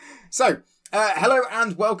Hello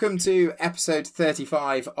and welcome to episode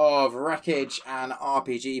 35 of Wreckage, an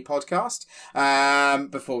RPG podcast.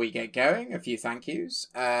 Before we get going, a few thank yous.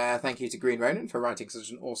 Thank you to Green Ronin for writing such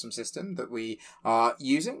an awesome system that we are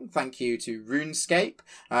using. Thank you to RuneScape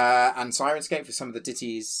and Sirenscape for some of the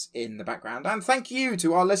ditties in the background. And thank you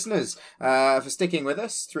to our listeners for sticking with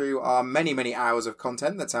us through our many, many hours of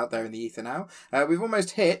content that's out there in the ether now. We've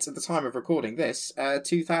almost hit, at the time of recording this,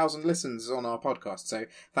 2,000 listens on our podcast. So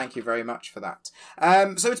thank you very much for that.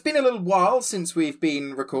 So it's been a little while since we've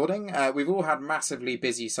been recording. We've all had massively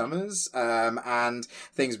busy summers, and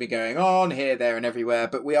things have been going on here, there and everywhere,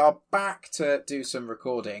 but we are back to do some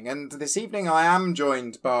recording. And this evening I am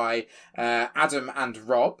joined by Adam and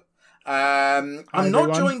Rob. I'm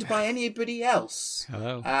not joined by anybody else.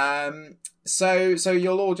 Hello. So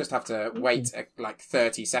you'll all just have to wait like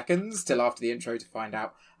 30 seconds till after the intro to find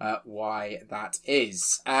out why that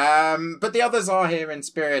is. But the others are here in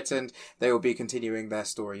spirit and they will be continuing their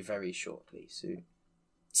story very shortly soon.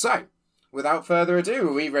 So, without further ado,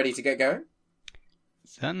 are we ready to get going?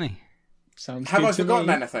 Certainly. Sounds Have good I to forgotten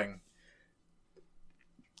me. anything?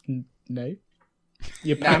 No.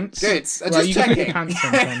 Your No, pants? good. Right, Just you can put checking. your pants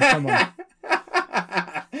on then, come on.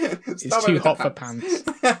 It's too hot for pants.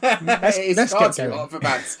 It's let's far get too going. hot for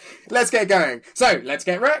pants. Let's get going. So, let's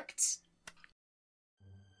get wrecked.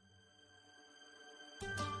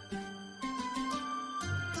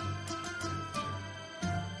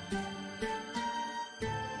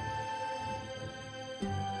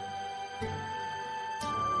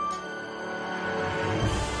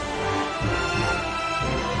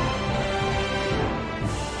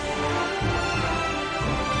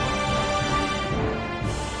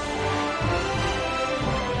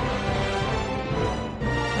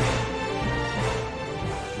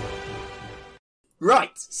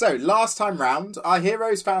 Right, so last time round, our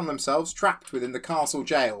heroes found themselves trapped within the castle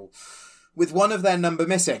jail, with one of their number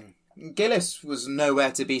missing. Gillis was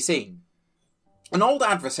nowhere to be seen. An old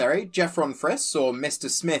adversary, Jeffron Friss, or Mr.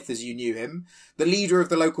 Smith as you knew him, the leader of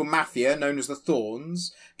the local mafia known as the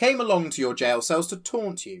Thorns, came along to your jail cells to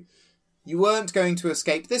taunt you. You weren't going to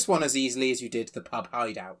escape this one as easily as you did the pub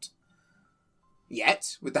hideout.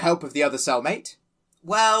 Yet, with the help of the other cellmate,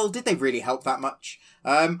 well, did they really help that much?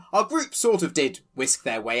 Our group sort of did whisk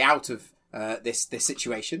their way out of this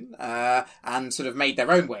situation and sort of made their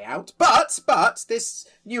own way out. But this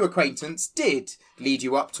new acquaintance did lead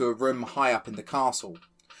you up to a room high up in the castle,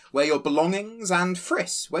 where your belongings and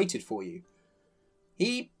Friss waited for you.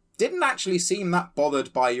 He didn't actually seem that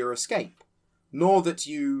bothered by your escape, nor that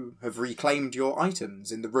you have reclaimed your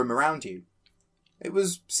items in the room around you. It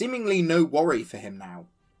was seemingly no worry for him now.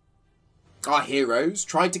 Our heroes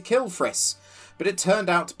tried to kill Friss, but it turned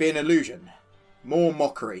out to be an illusion. More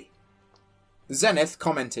mockery. Zenith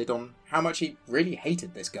commented on how much he really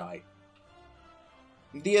hated this guy.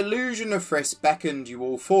 The illusion of Friss beckoned you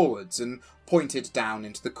all forwards and pointed down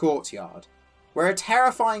into the courtyard, where a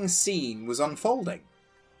terrifying scene was unfolding.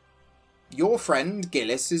 Your friend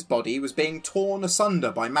Gillis's body was being torn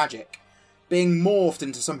asunder by magic, being morphed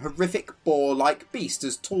into some horrific boar-like beast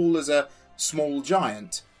as tall as a small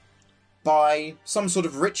giant, by some sort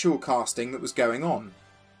of ritual casting that was going on.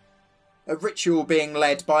 A ritual being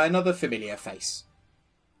led by another familiar face.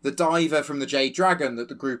 The diver from the Jade Dragon that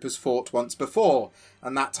the group has fought once before,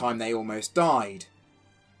 and that time they almost died.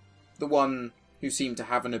 The one who seemed to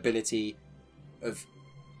have an ability of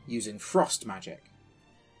using frost magic.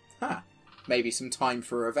 Maybe some time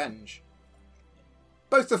for revenge.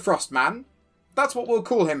 Both the Frost Man, that's what we'll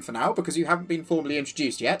call him for now because you haven't been formally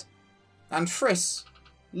introduced yet, and Friss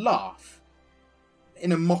laugh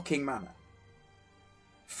in a mocking manner.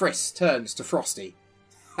 Friss turns to Frosty.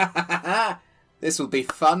 Ha ha ha ha! This will be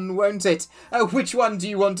fun, won't it? Which one do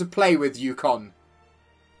you want to play with, Yukon?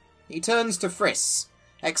 He turns to Friss,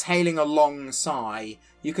 exhaling a long sigh.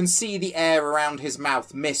 You can see the air around his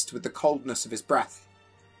mouth mist with the coldness of his breath.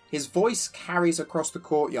 His voice carries across the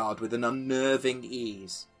courtyard with an unnerving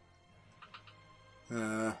ease.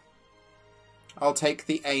 I'll take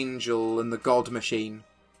the angel and the god machine.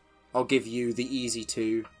 I'll give you the easy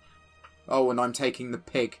two. Oh, and I'm taking the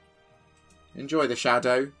pig. Enjoy the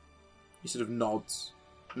shadow. He sort of nods.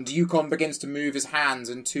 And Yukon begins to move his hands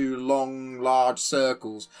in two long, large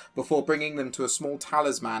circles before bringing them to a small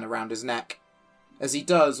talisman around his neck. As he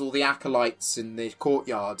does, all the acolytes in the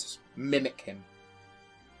courtyard mimic him.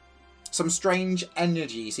 Some strange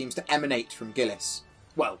energy seems to emanate from Gillis.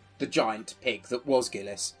 Well, the giant pig that was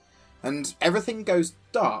Gillis. And everything goes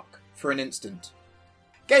dark for an instant.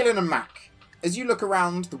 Galen and Mac, as you look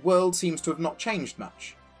around, the world seems to have not changed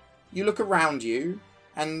much. You look around you,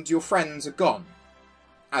 and your friends are gone,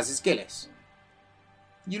 as is Gillis.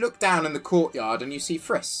 You look down in the courtyard and you see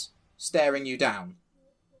Friss staring you down.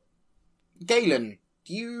 Galen,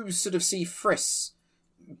 you sort of see Friss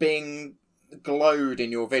being glowed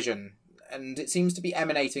in your vision, and it seems to be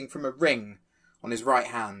emanating from a ring on his right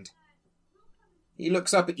hand. He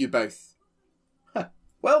looks up at you both. Huh.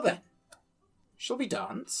 Well then, shall we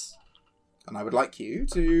dance? And I would like you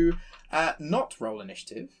to not roll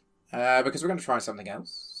initiative, because we're going to try something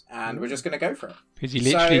else, and we're just going to go for it. Because you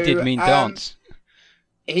literally did mean dance.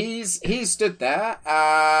 He's stood there,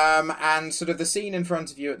 and sort of the scene in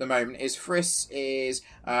front of you at the moment is Friss is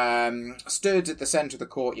stood at the centre of the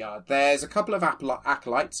courtyard. There's a couple of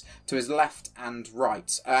acolytes to his left and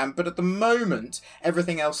right, but at the moment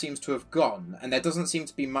everything else seems to have gone, and there doesn't seem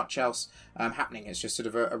to be much else happening. It's just sort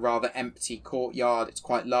of a rather empty courtyard. It's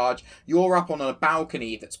quite large. You're up on a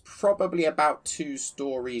balcony that's probably about 2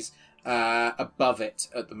 stories above it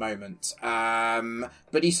at the moment,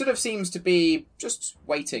 but he sort of seems to be just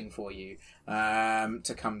waiting for you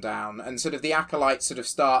to come down, and sort of the acolytes sort of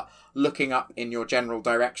start looking up in your general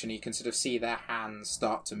direction. You can sort of see their hands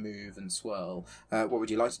start to move and swirl. What would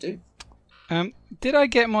you like to do? Did I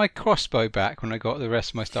get my crossbow back when I got the rest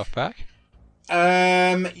of my stuff back?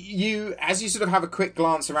 You, as you sort of have a quick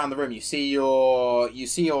glance around the room, you see your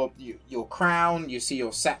crown, you see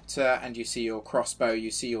your scepter, and you see your crossbow.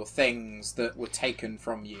 You see your things that were taken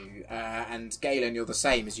from you. And Galen, you're the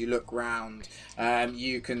same. As you look round,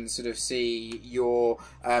 you can sort of see your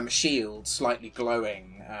shield slightly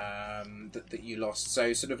glowing that you lost.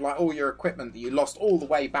 So sort of like all your equipment that you lost all the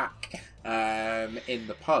way back in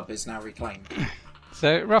the pub is now reclaimed.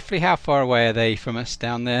 So roughly how far away are they from us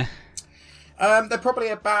down there? They're probably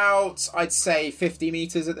about, I'd say, 50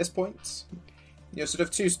 metres at this point. You're sort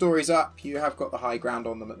of 2 stories up. You have got the high ground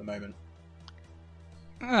on them at the moment.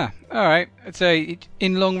 Alright. So,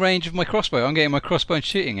 in long range of my crossbow. I'm getting my crossbow and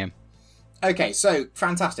shooting him. Okay, so,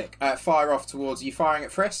 fantastic. Fire off towards... Are you firing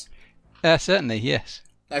at Friss? Certainly, yes.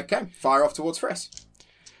 Okay, fire off towards Friss.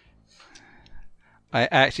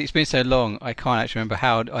 It's been so long, I can't actually remember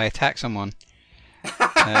how I attack someone.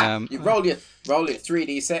 You roll your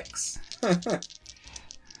 3d6.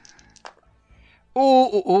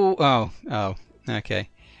 Oh, okay.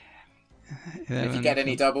 11, if you get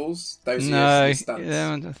any doubles, those are your stunts.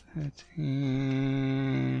 11,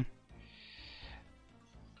 13,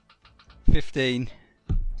 15.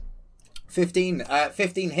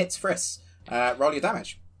 15 hits Friss. Roll your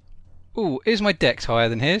damage. Ooh, is my dex higher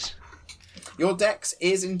than his? Your dex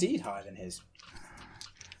is indeed higher than his.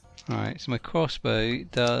 Alright, so my crossbow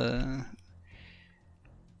does...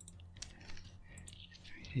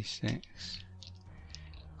 3d6.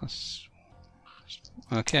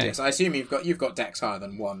 Okay. Yes, I assume you've got dex higher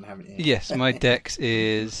than 1, haven't you? Yes, my dex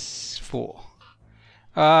is 4.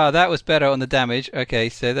 That was better on the damage. Okay,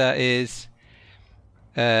 so that is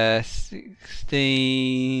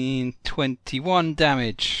 16, 21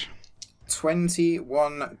 damage.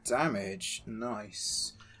 21 damage.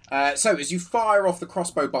 Nice. So as you fire off the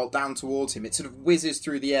crossbow bolt down towards him, it sort of whizzes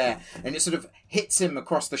through the air, and it sort of hits him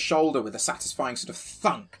across the shoulder with a satisfying sort of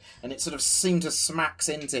thunk, and it sort of seems to smacks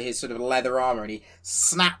into his sort of leather armour, and he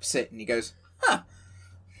snaps it, and he goes,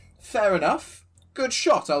 fair enough. Good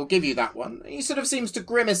shot, I'll give you that one. He sort of seems to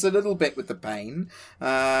grimace a little bit with the pain,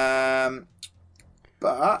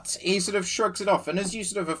 but he sort of shrugs it off, and as you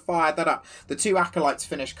sort of have fired that up, the 2 acolytes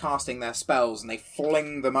finish casting their spells, and they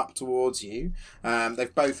fling them up towards you.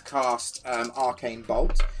 They've both cast Arcane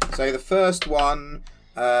Bolt. So the first one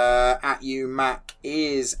at you, Mac,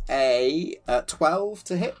 is a 12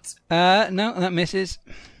 to hit. No, that misses.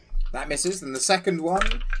 That misses. And the second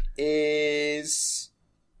one is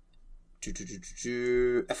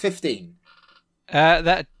a 15.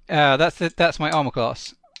 That's my armor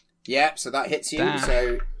class. Yep, so that hits you. Damn.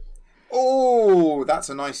 So, that's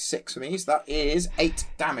a nice 6 for me. So that is 8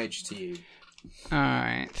 damage to you.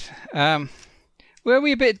 Alright. Were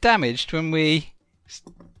we a bit damaged from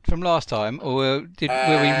last time, or were we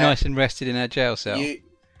nice and rested in our jail cell? You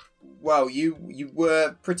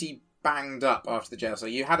were pretty banged up after the jail cell.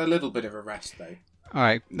 You had a little bit of a rest, though.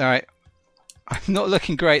 Alright. I'm not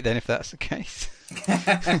looking great then, if that's the case.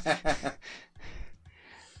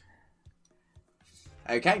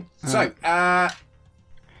 Okay, so,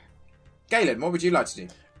 Galen, what would you like to do?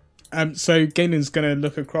 So Galen's going to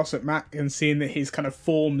look across at Mac, and seeing that his kind of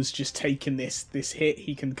form's just taken this hit,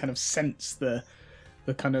 he can kind of sense the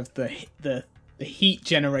heat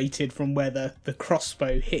generated from where the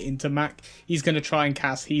crossbow hit into Mac. He's going to try and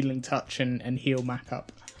cast Healing Touch and heal Mac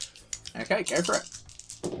up. Okay, go for it.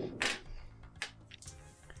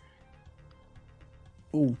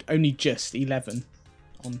 Ooh, only just 11.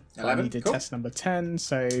 I 11, needed cool. test number 10,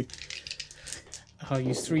 so I'll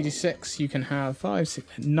use 3d6. You can have 5, 6,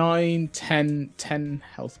 9, 10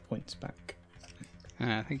 health points back.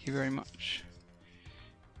 Thank you very much.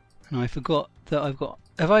 And I forgot that I've got...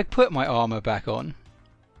 Have I put my armour back on?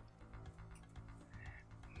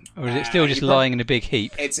 Or is it still just lying in a big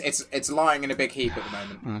heap? It's lying in a big heap at the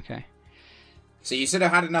moment. Okay. So you sort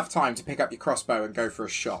of had enough time to pick up your crossbow and go for a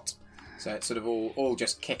shot. So it's sort of all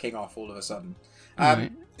just kicking off all of a sudden.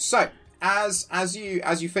 Right. So as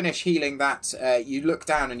you finish healing that, you look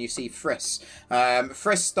down and you see Friss.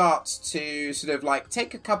 Friss starts to sort of like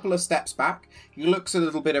take a couple of steps back. He looks a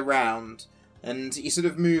little bit around, and he sort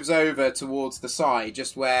of moves over towards the side,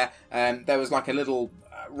 just where there was like a little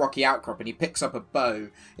rocky outcrop, and he picks up a bow.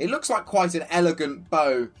 It looks like quite an elegant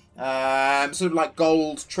bow, sort of like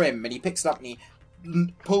gold trim, and he picks it up and he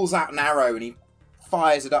pulls out an arrow and he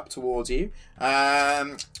fires it up towards you.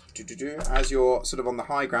 As you're sort of on the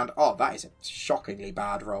high ground. Oh, that is a shockingly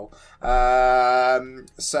bad roll.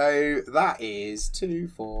 So that is 2,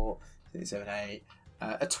 4, 6, 7, 8,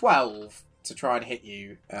 a 12 to try and hit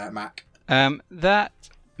you, Mac. That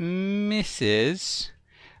misses.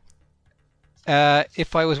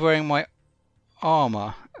 If I was wearing my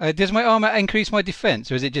armour. Does my armour increase my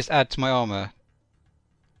defence, or does it just add to my armour?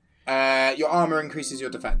 Your armour increases your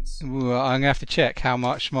defence. Well, I'm going to have to check how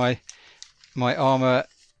much my armour...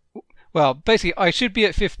 Well, basically, I should be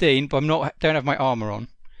at 15, but don't have my armour on.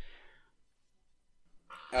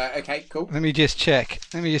 Okay, cool. Let me just check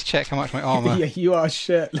how much my armour... Yeah, you are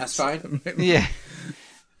shirtless. That's fine. Yeah.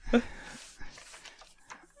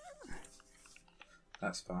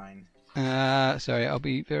 That's fine. Sorry, I'll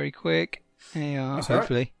be very quick. Here you are, That's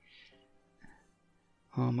hopefully.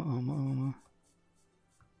 Right. Armour.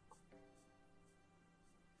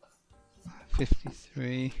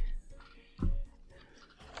 53.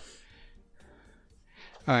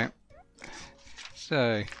 Alright.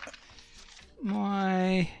 So,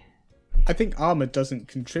 I think armor doesn't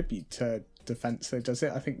contribute to defense, though, does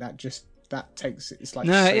it? I think that takes it's like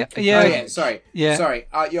no, yeah. Oh, yeah, sorry. Yeah. Sorry.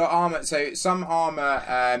 Your armor. So some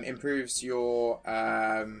armor improves your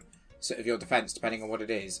sort of your defense depending on what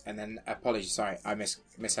it is, and then apologies. Sorry, I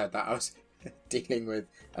misheard that. I was dealing with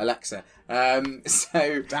Alexa.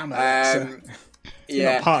 So damn Alexa.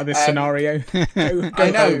 Yeah, not part of this scenario. Go I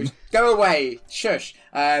know. home. Go away. Shush.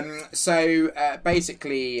 So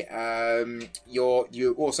basically,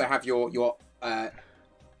 you also have your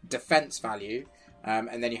defense value.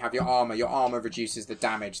 And then you have your armor. Your armor reduces the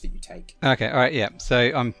damage that you take. Okay, all right, yeah.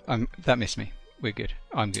 So that missed me. We're good.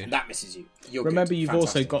 I'm good. That misses you. You're Remember, good. you've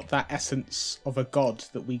Fantastic. also got that essence of a god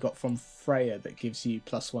that we got from Freya that gives you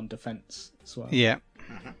 +1 defense as well. Yeah.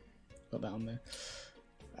 Got that on there.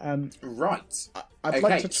 Right. I'd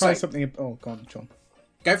like to try something. Oh, go on, John.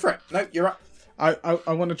 Go for it. No, you're up. I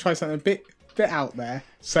want to try something a bit out there.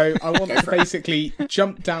 So I want to basically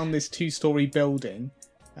jump down this 2-story building,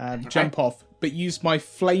 jump off, but use my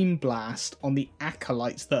flame blast on the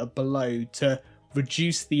acolytes that are below to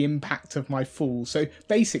reduce the impact of my fall. So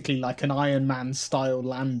basically like an Iron Man style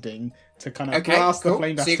landing to kind of blast the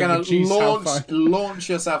flame blast. So you're going to launch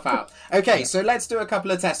yourself out. Okay, so let's do a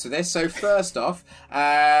couple of tests for this. So first off,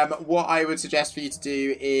 what I would suggest for you to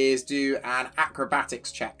do is do an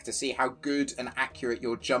acrobatics check to see how good and accurate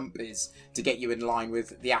your jump is to get you in line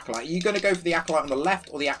with the acolyte. Are you going to go for the acolyte on the left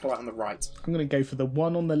or the acolyte on the right? I'm going to go for the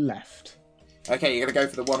one on the left. Okay, you're going to go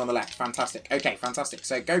for the one on the left. Fantastic. Okay, fantastic.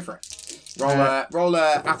 So go for it. Roll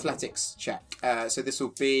a athletics check. So this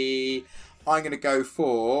will be... I'm going to go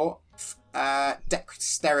for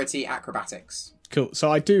dexterity acrobatics. Cool.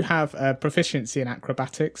 So I do have proficiency in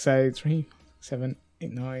acrobatics. So 3, 7,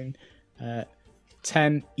 8, 9,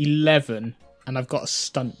 10, 11. And I've got a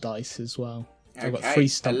stunt dice as well. So I've got 3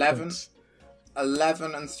 stunt 11. points.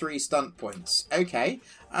 11 and 3 stunt points. Okay.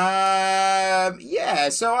 Yeah,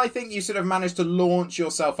 so I think you sort of managed to launch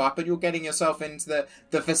yourself up and you're getting yourself into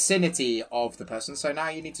the vicinity of the person. So now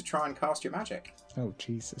you need to try and cast your magic. Oh,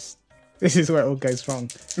 Jesus. This is where it all goes wrong.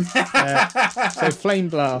 So Flame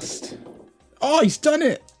Blast. Oh, he's done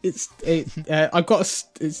it! I've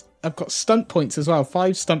got stunt points as well.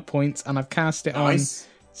 5 stunt points, and I've cast it on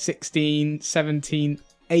 16, 17,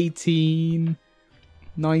 18,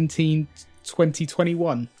 19, 20,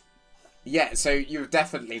 21. Yeah, so you've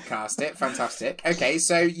definitely cast it. Fantastic. Okay,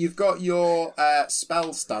 so you've got your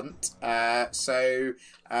spell stunt. So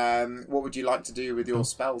what would you like to do with your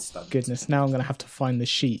spell stunt? Goodness, now I'm going to have to find the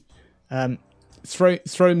sheet.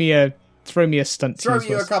 Throw me a stunt. Throw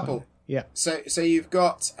you a couple. Yeah. So you've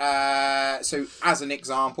got so as an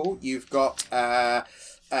example, you've got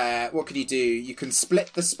what could you do? You can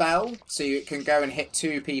split the spell, so it can go and hit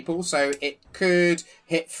 2 people. So it could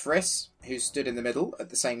hit Friss, who stood in the middle at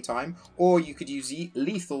the same time, or you could use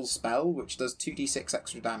lethal spell, which does 2d6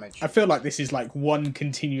 extra damage. I feel like this is like one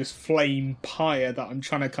continuous flame pyre that I'm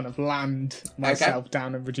trying to kind of land myself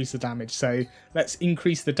down and reduce the damage. So let's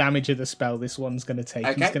increase the damage of the spell this one's going to take.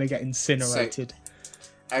 Okay. He's going to get incinerated.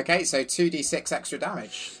 Okay, so 2d6 extra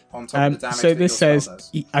damage on top of the damage. So that this your spell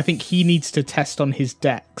says, does. I think he needs to test on his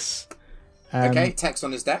dex. Okay, text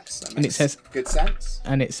on his dex. And it says, good sense.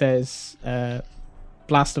 And it says,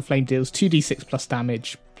 Blast of Flame deals 2d6 plus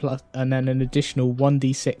damage, and then an additional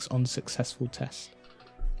 1d6 on successful test.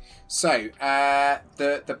 So,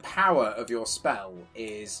 the power of your spell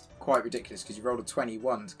is quite ridiculous because you rolled a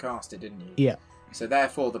 21 to cast it, didn't you? Yeah. So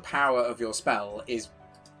therefore, the power of your spell is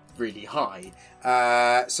really high.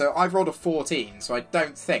 So I've rolled a 14, so I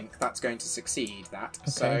don't think that's going to succeed that.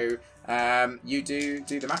 Okay. So you do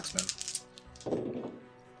the maximum.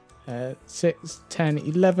 6, 10,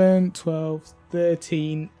 11, 12,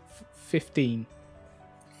 13, 15.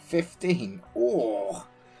 15. Oh,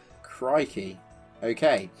 crikey.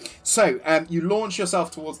 Okay. So you launch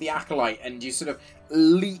yourself towards the acolyte and you sort of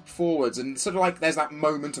leap forwards and sort of like there's that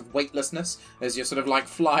moment of weightlessness as you're sort of like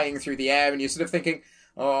flying through the air and you're sort of thinking,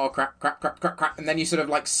 oh, crap, crap, crap, crap, crap. And then you sort of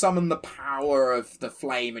like summon the power of the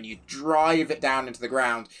flame and you drive it down into the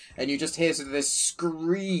ground and you just hear sort of this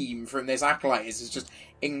scream from this acolyte as it's just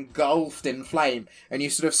engulfed in flame and you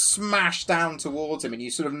sort of smash down towards him and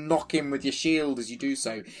you sort of knock him with your shield as you do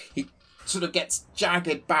so. He sort of gets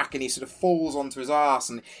jagged back and he sort of falls onto his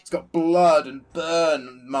arse and he's got blood and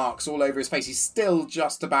burn marks all over his face. He's still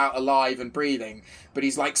just about alive and breathing, but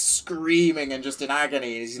he's like screaming and just in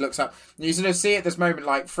agony as he looks up. And you sort of see at this moment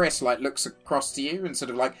like Friss like looks across to you and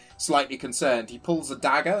sort of like slightly concerned. He pulls a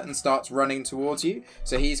dagger and starts running towards you.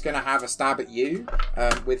 So he's going to have a stab at you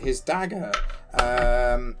with his dagger.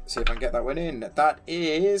 See if I can get that one in. That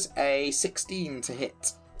is a 16 to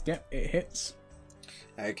hit. Yep, it hits.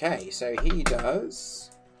 Okay, so he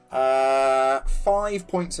does 5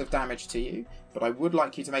 points of damage to you, but I would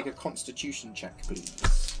like you to make a constitution check, please.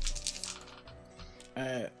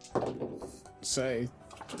 So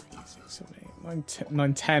 3, 6, 7, 8, 9, 10,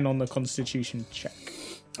 9, 10 on the constitution check.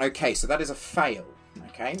 Okay, so that is a fail.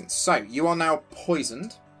 Okay, so you are now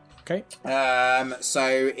poisoned. Okay.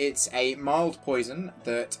 So it's a mild poison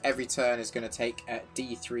that every turn is going to take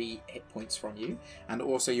D3 hit points from you, and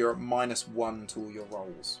also you're at -1 to all your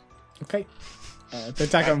rolls. Okay. The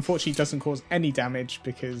dagger unfortunately doesn't cause any damage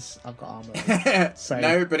because I've got armor on. So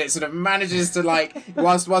no, but it sort of manages to like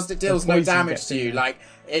whilst it deals no damage to you, like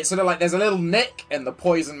it's sort of like there's a little nick and the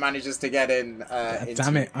poison manages to get in.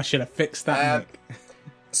 Damn it! I should have fixed that nick.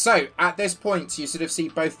 So, at this point, you sort of see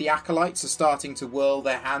both the acolytes are starting to whirl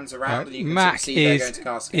their hands around, and you can Mac sort of see they're going to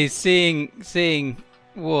cast. Is seeing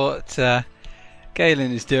what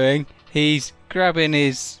Galen is doing. He's grabbing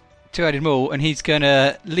his two-headed maul, and he's going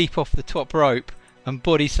to leap off the top rope and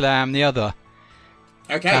body slam the other.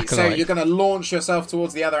 Okay, acolyte. So you're going to launch yourself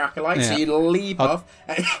towards the other acolyte, Yeah. so you leap off.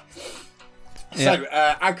 So,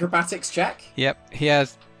 acrobatics check. Yep, he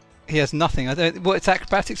has nothing. I don't. What's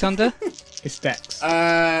acrobatics under? It's dex.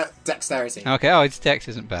 Dexterity. Okay, oh, his dex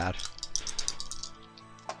isn't bad.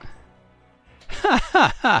 Ha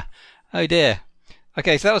ha ha! Oh dear.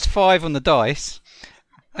 Okay, so that was 5 on the dice.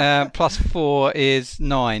 Plus 4 is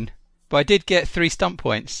 9. But I did get 3 stump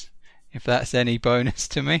points, if that's any bonus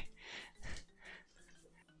to me.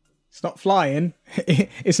 It's not flying.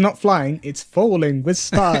 It's not flying. It's falling with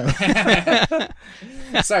style.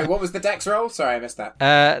 So, what was the dex roll? Sorry, I missed that.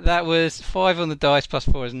 That was 5 on the dice, plus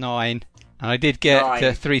 4 is 9. And I did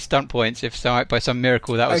get 3 stunt points if by some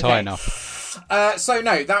miracle that was high enough. So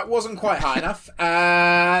no, that wasn't quite high enough.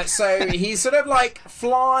 So he sort of like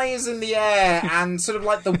flies in the air and sort of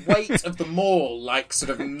like the weight of the maul like sort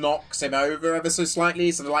of knocks him over ever so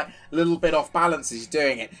slightly, sort of like a little bit off balance as he's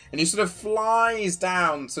doing it. And he sort of flies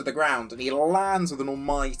down to the ground and he lands with an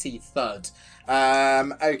almighty thud.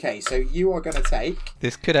 Okay, so you are going to take...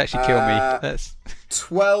 This could actually kill me. That's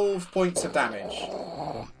 12 points of damage.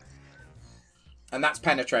 And that's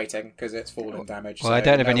penetrating, because it's falling damage. well, so I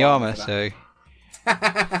don't have no any armour, for so...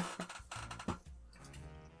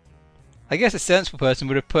 I guess a sensible person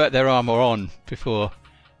would have put their armour on before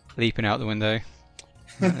leaping out the window.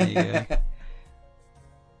 There you go.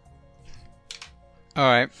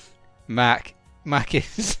 Alright, Mac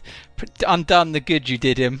is undone the good you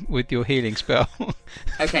did him with your healing spell.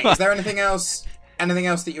 Okay, is there anything else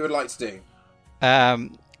that you would like to do?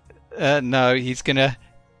 No, he's going to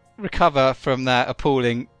recover from that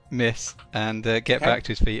appalling miss and get back to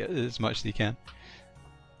his feet as much as he can.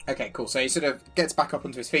 Okay, cool. So he sort of gets back up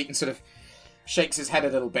onto his feet and sort of shakes his head a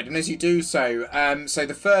little bit. And as you do so, so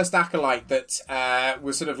the first acolyte that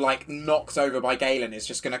was sort of like knocked over by Galen is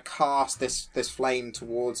just going to cast this flame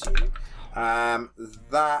towards you.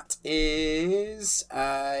 That is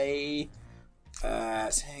a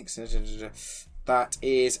 6. That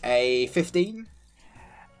is a 15.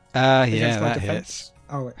 Yeah, Against my that defense? hits.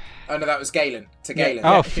 Oh, wait. Oh no, that was Galen. To Galen.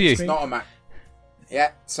 Oh, phew. It's not a Mac.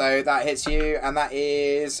 Yeah, so that hits you, and that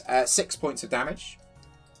is 6 points of damage.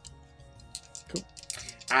 Cool.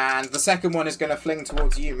 And the second one is going to fling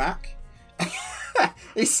towards you, Mac.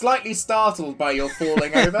 He's slightly startled by your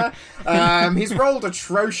falling over. He's rolled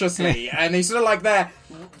atrociously, and he's sort of like there,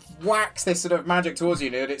 whacks this sort of magic towards you,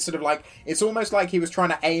 and it's sort of like, it's almost like he was trying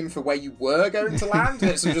to aim for where you were going to land,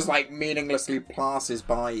 and it sort of just like meaninglessly passes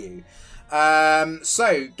by you.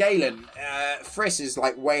 So Galen, Friss is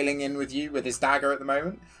like wailing in with you with his dagger at the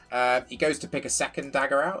moment. He goes to pick a second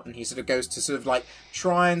dagger out, and he sort of goes to sort of like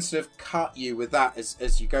try and sort of cut you with that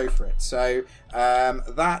as you go for it. So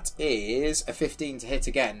that is a 15 to hit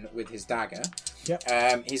again with his dagger. Yep.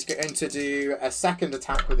 He's going to do a second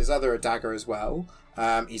attack with his other dagger as well.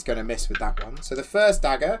 He's going to miss with that one. So the first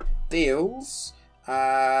dagger deals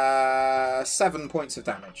 7 points of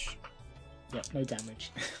damage. Yep, no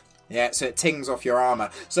damage. Yeah, so it tings off your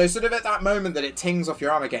armour. So sort of at that moment that it tings off your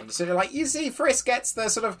armour again, sort of like, you see, Frisk gets the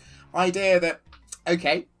sort of idea that,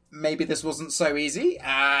 okay, maybe this wasn't so easy.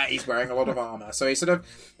 He's wearing a lot of armour. So he sort of,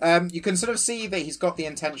 you can sort of see that he's got the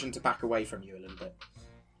intention to back away from you a little bit.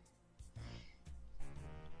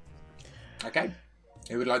 Okay.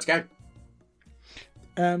 Who would like to go?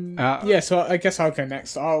 Yeah, so I guess I'll go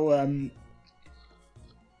next. I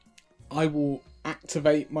will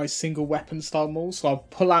activate my single weapon style maul, so I'll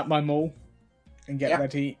pull out my maul and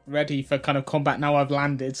get ready for kind of combat. Now I've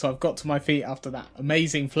landed, so I've got to my feet after that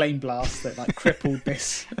amazing flame blast that like crippled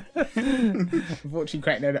this unfortunately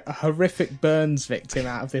created a horrific burns victim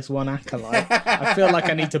out of this one acolyte. I feel like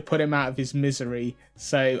I need to put him out of his misery,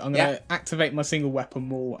 so I'm going to activate my single weapon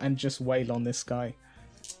maul and just wail on this guy.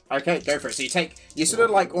 Okay, go for it. So you sort of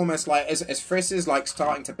like almost like as Friss is like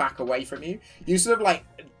starting to back away from you, you sort of like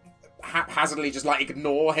haphazardly just like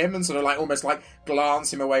ignore him and sort of like almost like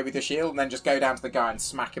glance him away with your shield, and then just go down to the guy and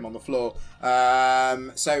smack him on the floor.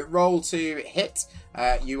 So roll to hit.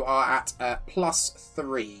 You are at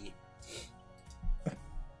 +3.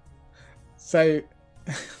 So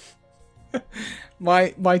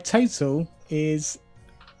my total is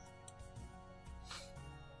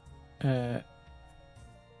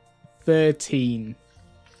 13.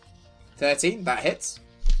 13. That hits.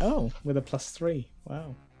 Oh, with a +3.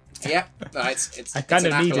 Wow. Yeah, it's I kind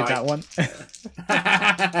of needed acolyte.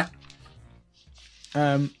 that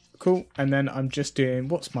one. Cool. And then I'm just doing,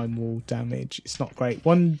 what's my maul damage? It's not great.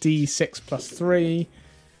 1d6 +3,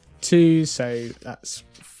 2. So that's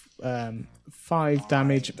 5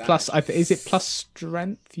 damage. Plus, is it plus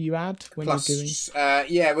strength you add when Plus, you're doing?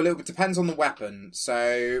 yeah. Well, it depends on the weapon.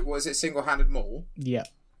 So, what is it? Single-handed maul. Yeah,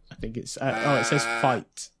 I think it's. It says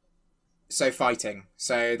fight. So fighting.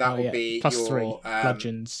 So that will be plus your 3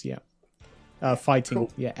 bludgeons. Yeah. Fighting. Cool.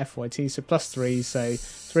 Yeah. FYT. So +3. So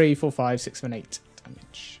 3, 4, 5, 6, 7, 8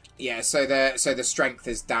 damage. Yeah. So the strength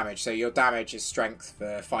is damage. So your damage is strength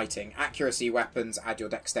for fighting. Accuracy weapons add your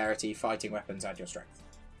dexterity. Fighting weapons add your strength.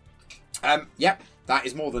 Yep. That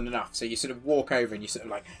is more than enough. So you sort of walk over and you sort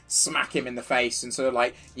of like smack him in the face, and sort of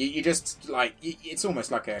like you just like it's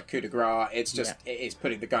almost like a coup de grace. It's just it is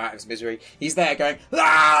putting the guy out of his misery. He's there going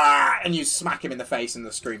ah, and you smack him in the face, and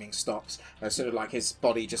the screaming stops. Sort of like his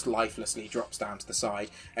body just lifelessly drops down to the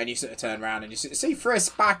side, and you sort of turn around and you see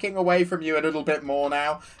Frisk backing away from you a little bit more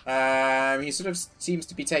now. He sort of seems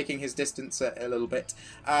to be taking his distance a little bit.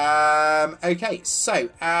 Okay, so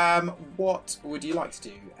what would you like to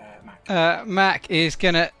do, Mac? Mac is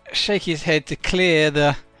going to shake his head to clear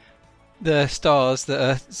the stars that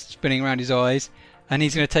are spinning around his eyes, and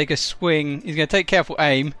he's going to take a swing. He's going to take careful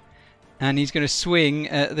aim, and he's going to swing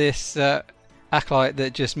at this acolyte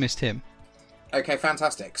that just missed him. Okay,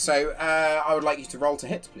 fantastic. So I would like you to roll to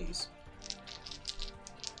hit, please.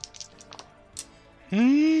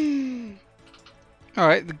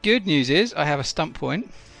 Alright, the good news is I have a stump point.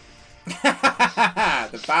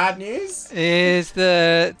 The bad news is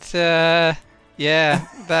that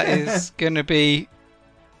that is going to be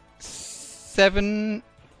 7,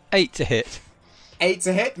 8 to hit. 8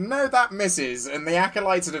 to hit? No, that misses, and the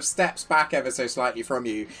Acolyte sort of steps back ever so slightly from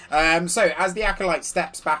you. So, as the Acolyte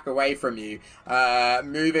steps back away from you,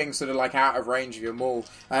 moving sort of like out of range of your maul,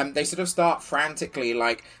 they sort of start frantically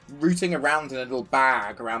like rooting around in a little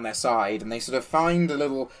bag around their side, and they sort of find a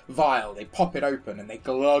little vial, they pop it open, and they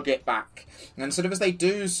glug it back. And sort of as they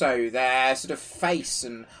do so, their sort of face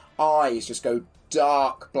and eyes just go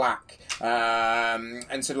dark black,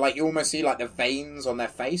 and sort of like you almost see like the veins on their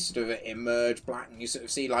face sort of emerge black, and you sort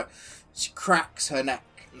of see like she cracks her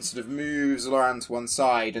neck and sort of moves around to one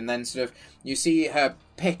side, and then sort of you see her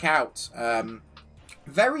pick out,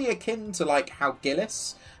 very akin to like how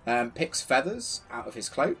Gillis picks feathers out of his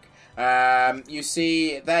cloak. You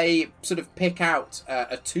see they sort of pick out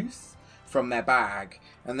a tooth from their bag,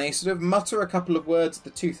 and they sort of mutter a couple of words at the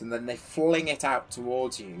tooth, and then they fling it out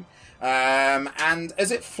towards you. And as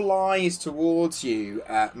it flies towards you,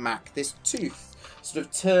 Mac, this tooth sort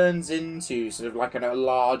of turns into sort of like a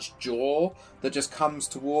large jaw that just comes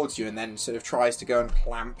towards you and then sort of tries to go and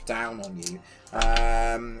clamp down on you.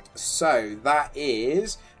 So that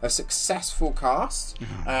is a successful cast.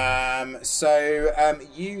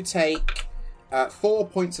 You take 4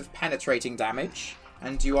 points of penetrating damage,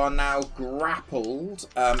 and you are now grappled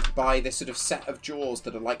by this sort of set of jaws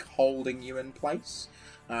that are like holding you in place.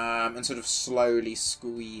 And sort of slowly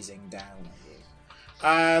squeezing down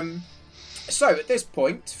on you. So at this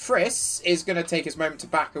point, Friss is going to take his moment to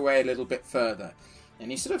back away a little bit further. And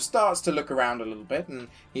he sort of starts to look around a little bit, and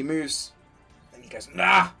he moves, and he goes,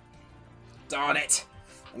 "Ah! Darn it!"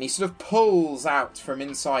 And he sort of pulls out from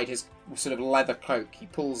inside his sort of leather cloak, he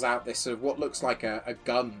pulls out this sort of what looks like a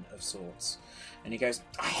gun of sorts. And he goes,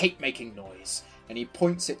 "I hate making noise." And he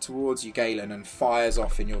points it towards you, Galen, and fires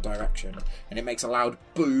off in your direction. And it makes a loud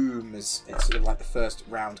boom as it's sort of like the first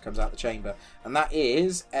round comes out the chamber. And that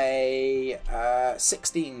is a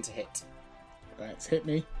 16 to hit. That's hit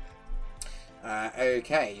me.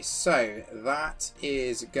 Okay, so that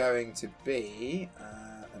is going to be...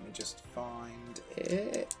 let me just find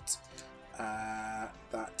it.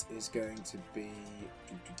 That is going to be...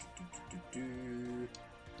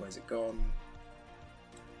 Where's it gone?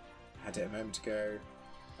 Had it a moment ago.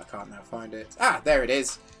 I can't now find it. Ah, there it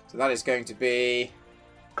is. So that is going to be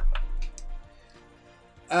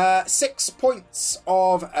 6 points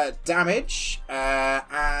of damage,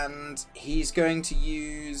 and he's going to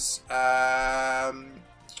use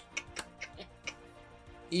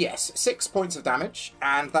 6 points of damage,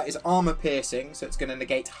 and that is armor piercing, so it's going to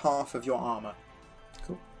negate half of your armor.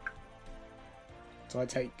 Cool. So I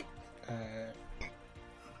take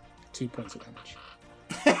 2 points of damage.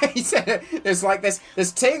 He said there's like this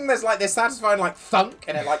ting, there's like this satisfying like thunk,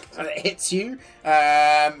 and it hits you,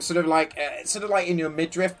 sort of like in your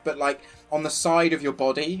midriff, but like on the side of your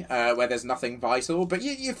body where there's nothing vital, but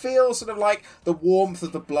you feel sort of like the warmth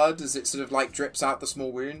of the blood as it sort of like drips out the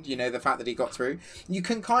small wound. You know, the fact that he got through. You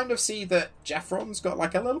can kind of see that Jeffron's got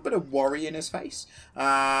like a little bit of worry in his face,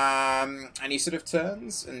 and he sort of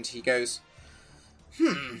turns and he goes,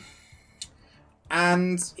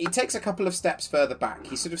 And he takes a couple of steps further back.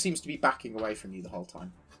 He sort of seems to be backing away from you the whole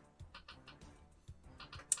time.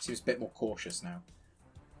 Seems a bit more cautious now.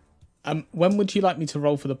 When would you like me to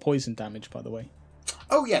roll for the poison damage, by the way?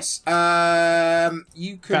 Oh, yes.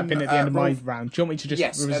 You can... That been at the end of my round. Do you want me to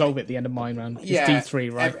just resolve it at the end of my round? It's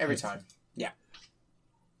D3, right? Every time. Yeah.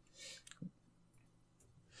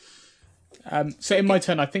 So in my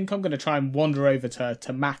turn, I think I'm going to try and wander over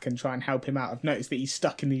to Mac and try and help him out. I've noticed that he's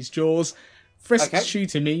stuck in these jaws. Frisk's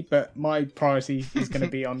shooting me, but my priority is going to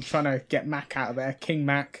be on trying to get Mac out of there. King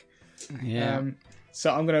Mac. Yeah.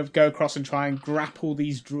 So I'm going to go across and try and grapple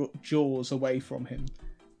these jaws away from him.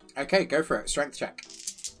 Okay, go for it. Strength check.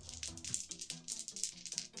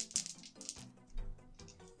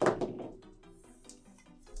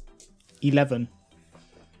 $11.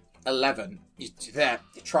 You're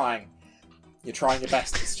trying. You're trying your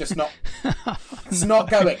best. It's just not. It's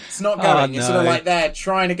not going. It's not going. Oh, You're sort of like there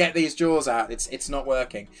trying to get these jaws out. It's not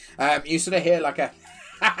working. You sort of hear like a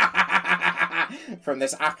from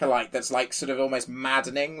this acolyte that's like sort of almost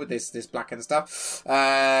maddening with this blackened stuff.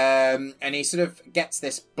 And he sort of gets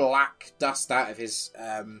this black dust out of his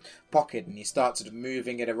pocket, and he starts sort of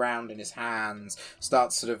moving it around in his hands,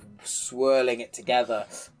 starts sort of swirling it together,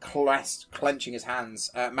 clenching his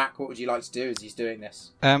hands. Mac, what would you like to do as he's doing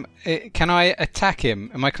this? Can I attack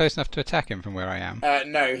him? Am I close enough to attack him from where I am?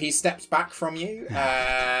 No, he steps back from you. All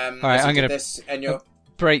right, I'm going to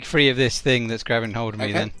break free of this thing that's grabbing hold of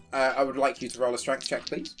me then. I would like you to roll a strength check,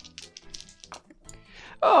 please.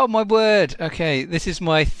 Oh, my word. Okay, this is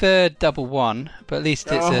my third double one, but at least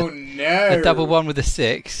it's a double one with a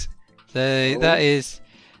 6. So that is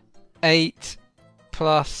 8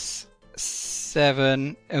 plus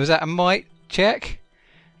 7. Was that a might check?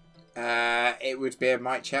 It would be a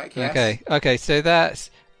might check, yes. Okay, so that's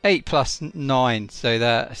 8 plus 9, so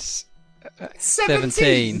that's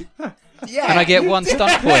 17. Yeah. And I get 1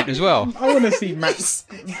 stunt point as well. I want to see Matt's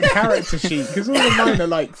character sheet because all of mine are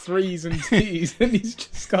like 3s and 2s, and he's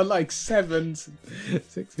just got like 7s and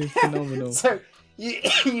 6s. Phenomenal. So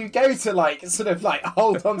you go to like sort of like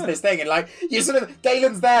hold on to this thing, and like you sort of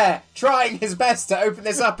Galen's there trying his best to open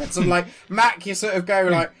this up, and sort of like Mac, you sort of go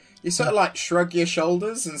like you sort of like shrug your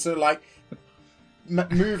shoulders and sort of like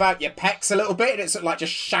move out your pecs a little bit, and it sort of like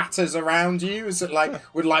just shatters around you, sort of like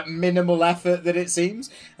with like minimal effort that it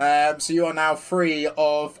seems. So you are now free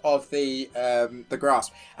of the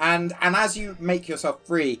grasp, and as you make yourself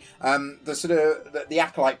free, the sort of the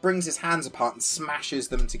acolyte brings his hands apart and smashes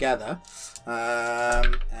them together.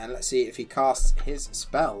 And let's see if he casts his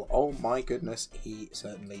spell. Oh my goodness, he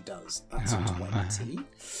certainly does. That's a 20.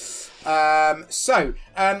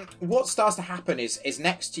 What starts to happen is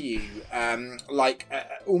next to you,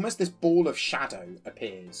 almost this ball of shadow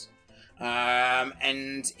appears,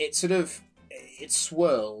 and it sort of it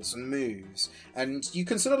swirls and moves, and you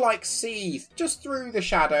can sort of like see just through the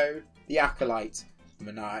shadow the acolyte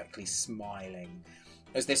maniacally smiling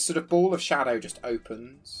as this sort of ball of shadow just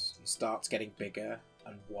opens and starts getting bigger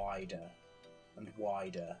and wider and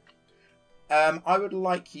wider. I would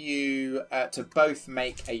like you to both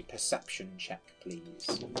make a perception check, please.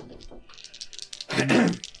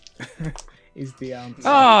 Is the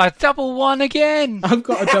answer. Double 1 again! I've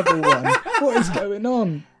got a double 1. What is going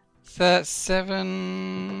on? So that's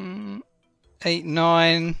 7, 8,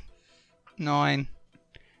 9.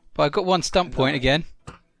 But I got 1 stunt point again.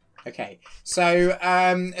 Okay, so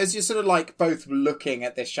as you're sort of like both looking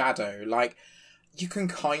at this shadow, like you can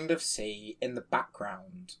kind of see in the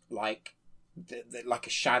background, like like a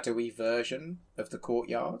shadowy version of the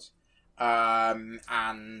courtyard,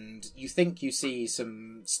 and you think you see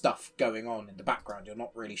some stuff going on in the background. You're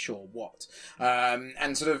not really sure what,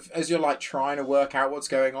 and sort of as you're like trying to work out what's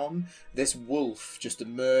going on, this wolf just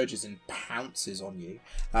emerges and pounces on you,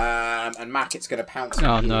 and Mac, it's going to pounce on you.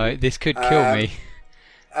 Oh no, this could kill me.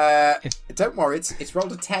 Don't worry, it's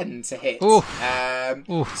rolled a 10 to hit.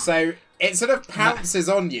 Oof. So it sort of pounces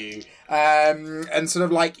on you, and sort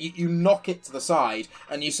of like you knock it to the side,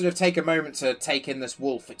 and you sort of take a moment to take in this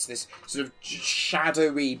wolf. It's this sort of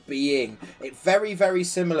shadowy being. It's very, very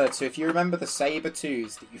similar to, if you remember the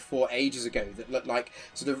saber-tooths that you fought ages ago, that looked like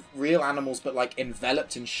sort of real animals, but like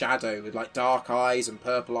enveloped in shadow with like dark eyes and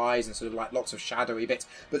purple eyes and sort of like lots of shadowy bits.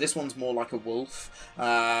 But this one's more like a wolf.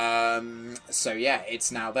 So yeah,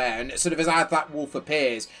 it's now there, and sort of as that wolf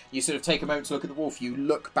appears, you sort of take a moment to look at the wolf. You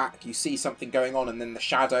look back, you see something going on, and then the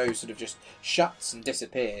shadow sort of just shuts and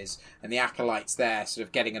disappears, and the acolyte's there sort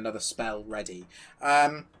of getting another spell ready.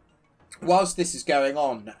 Whilst this is going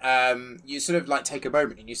on, you sort of like take a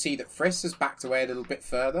moment and you see that Friss has backed away a little bit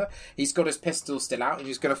further. He's got his pistol still out and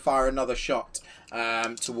he's going to fire another shot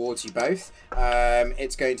towards you both.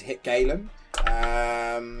 It's going to hit Galen.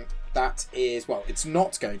 That is, well, it's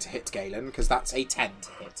not going to hit Galen because that's a 10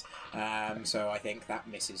 to hit. So I think that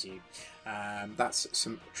misses you. That's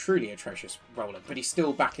some truly atrocious rolling, but he's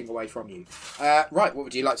still backing away from you. Right, what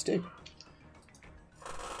would you like to do?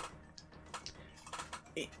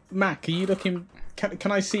 Mac, are you looking...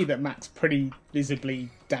 Can I see that Mac's pretty visibly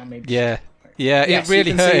damaged? Yeah, Yes, it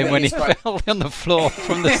really you can hurt see him that when he he's quite- fell on the floor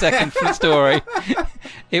from the second story.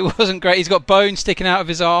 It wasn't great. He's got bone sticking out of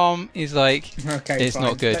his arm. He's like, Okay, it's fine.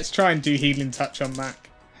 not good. Let's try and do healing touch on Mac.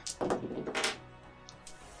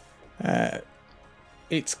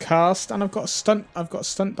 It's cast, and I've got a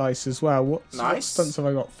stunt dice as well. What Nice. stunts have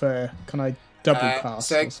I got for? Can I double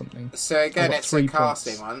cast or something? So again, I've got it's 3 a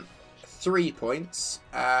casting points. one. 3 points.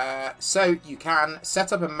 So you can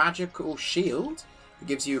set up a magical shield. It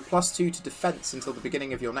gives you a +2 to defense until the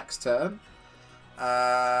beginning of your next turn.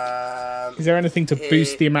 Is there anything to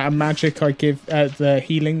boost the amount of magic I give, the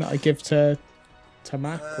healing that I give to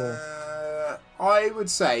Mac? Or? I would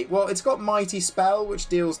say, well, it's got Mighty Spell, which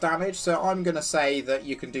deals damage, so I'm going to say that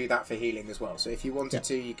you can do that for healing as well. So if you wanted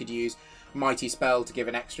to, you could use Mighty Spell to give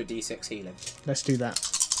an extra d6 healing. Let's do that.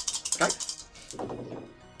 Okay.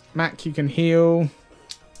 Mac, you can heal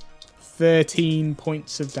 13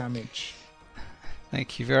 points of damage.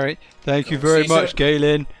 Thank you very So much, so-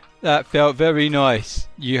 Galen. That felt very nice.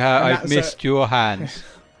 And I've that's missed your hands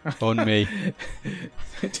on me.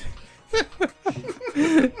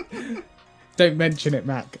 Don't mention it,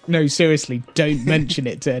 Mac. No, seriously, don't mention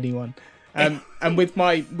it to anyone. And with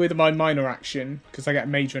my minor action, because I get a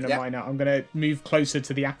major and a minor, I'm going to move closer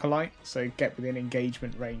to the acolyte, so get within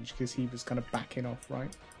engagement range, because he was kind of backing off,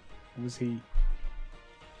 right? Or was he?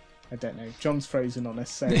 I don't know. John's frozen on us,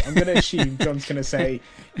 so I'm going to assume John's going to say,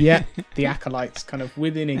 yeah, the Acolyte's kind of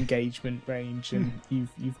within engagement range, and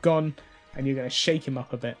you've gone, and you're going to shake him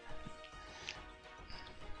up a bit.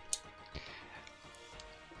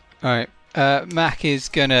 Alright, Mac is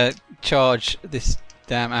going to charge this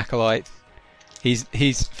damn Acolyte. He's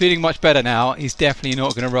feeling much better now. He's definitely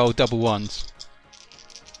not going to roll double ones.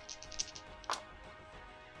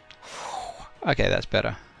 Okay, that's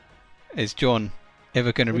better. Is John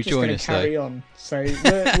ever going to rejoin us, though? Carry on. So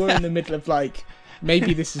we're in the middle of, like,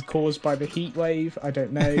 maybe this is caused by the heat wave, I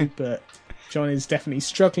don't know, but John is definitely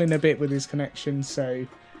struggling a bit with his connection, so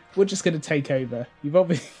we're just going to take over. You've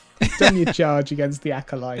obviously done your charge against the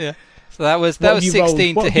Acolyte. Yeah. So that was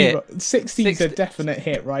 16 to hit. 16's a definite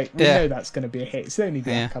hit, right? We know that's going to be a hit. It's only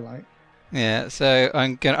the Acolyte. Yeah, so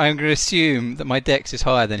I'm gonna assume that my dex is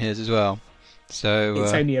higher than his as well. So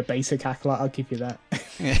it's only a basic Acolyte, I'll give you that.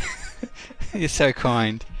 Yeah. You're so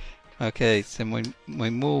kind. Okay, so my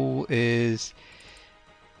maul is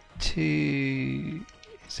 2,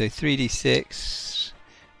 so 3d6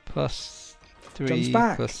 plus 3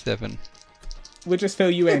 plus 7. We'll just fill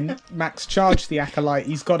you in. Max charged the Acolyte.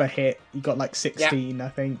 He's got a hit. He got like 16, I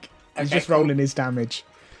think. He's just rolling his damage.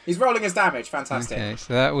 He's rolling his damage. Fantastic. Okay,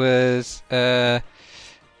 so that was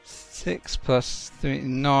 6 plus 3,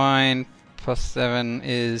 9 plus 7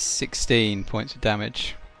 is 16 points of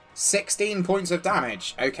damage. 16 points of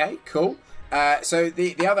damage. Okay, cool. So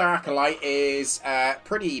the other Acolyte is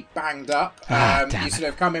pretty banged up. You sort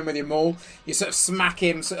of come in with your maul. You sort of smack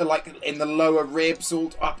him sort of like in the lower ribs,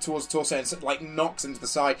 all up towards the torso, and sort of like knocks him to the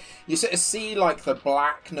side. You sort of see like the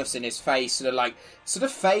blackness in his face sort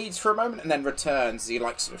of fades for a moment and then returns as he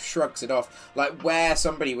like sort of shrugs it off. Like where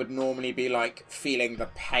somebody would normally be like feeling the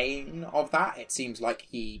pain of that, it seems like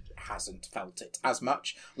he hasn't felt it as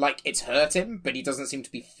much. Like it's hurt him, but he doesn't seem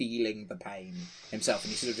to be feeling the pain himself,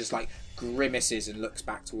 and he sort of just like grimaces and looks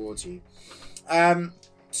back towards you.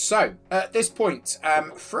 So at this point,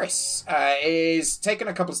 Friss is taking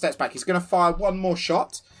a couple of steps back. He's going to fire one more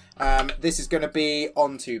shot. This is going to be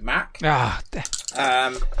onto Mac.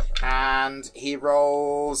 And he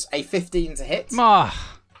rolls a 15 to hit.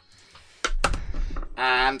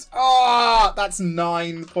 And that's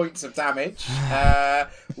 9 points of damage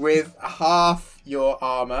with half your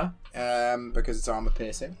armor, because it's armor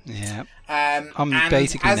piercing. Yeah. I'm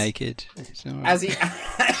basically naked. As he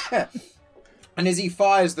and as he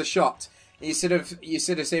fires the shot, you sort of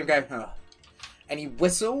see him go, oh, and he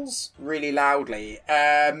whistles really loudly.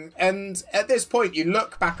 And at this point, you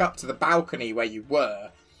look back up to the balcony where you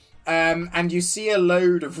were, and you see a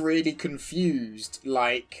load of really confused,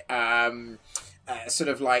 like, sort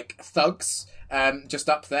of like thugs. Just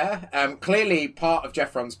up there. Clearly part of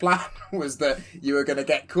Jeffron's plan was that you were going to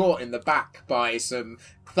get caught in the back by some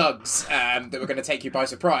thugs that were going to take you by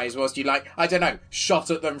surprise whilst you, like, I don't know, shot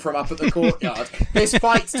at them from up at the courtyard. This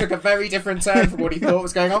fight took a very different turn from what he thought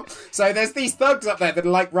was going on. So there's these thugs up there that are,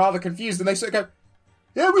 like, rather confused, and they sort of go,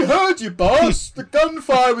 yeah, we heard you, boss. The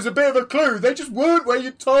gunfire was a bit of a clue. They just weren't where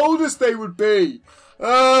you told us they would be.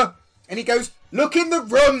 And he goes, look in the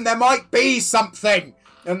room, there might be something.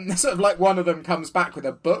 And sort of like one of them comes back with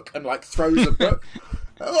a book and like throws a book.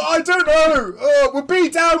 I don't know. We'll be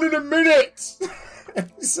down in a minute.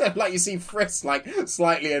 So like you see Friss like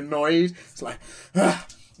slightly annoyed. It's like, and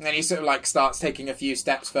then he sort of like starts taking a few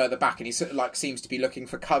steps further back, and he sort of like seems to be looking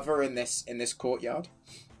for cover in this courtyard.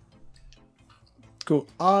 Cool.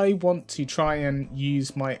 I want to try and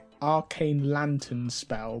use my arcane lantern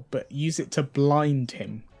spell, but use it to blind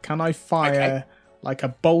him. Can I fire like a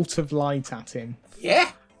bolt of light at him?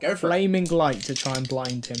 Yeah, go for Flaming light to try and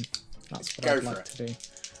blind him. That's what I'd like to do.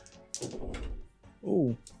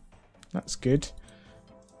 Ooh, that's good.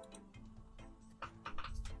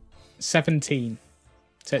 17.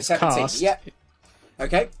 So it's 17, cast. Yeah.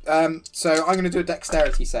 Okay, so I'm going to do a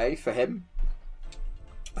dexterity save for him.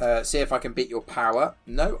 See if I can beat your power.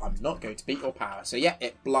 No, I'm not going to beat your power. So yeah,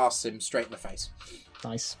 it blasts him straight in the face.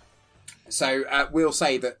 Nice. So we'll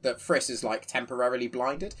say that Friss is like temporarily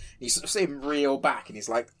blinded. You sort of see him reel back, and he's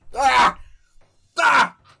like, ah!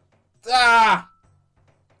 Ah! Ah!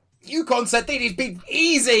 Yukon said that he's been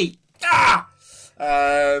easy! Ah!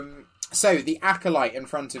 So the Acolyte in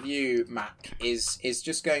front of you, Mac, is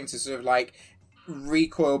just going to sort of like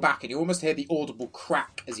recoil back, and you almost hear the audible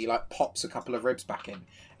crack as he like pops a couple of ribs back in,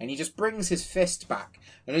 and he just brings his fist back,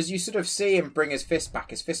 and as you sort of see him bring his fist back,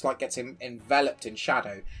 his fist like gets him enveloped in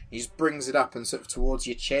shadow. He just brings it up and sort of towards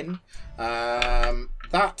your chin.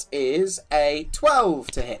 That is a 12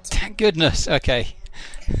 to hit. Thank goodness. Okay.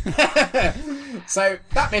 So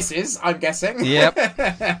that misses, I'm guessing.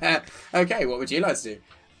 Yep. Okay, what would you like to do?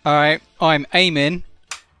 Alright, I'm aiming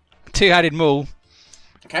two-handed maul.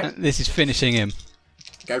 Okay, This is finishing him.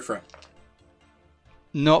 go for it.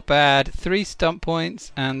 Not bad. 3 stump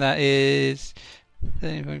points, and that is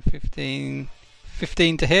 13, 15.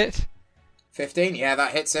 15 to hit. 15, yeah,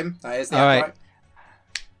 that hits him. That is the All right.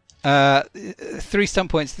 upright. 3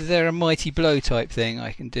 stump points. Is there a mighty blow type thing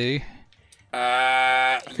I can do?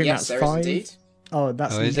 Yes, that's there is 5. indeed. Oh,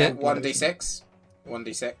 that's Oh, is lethal it? blow. 1d6.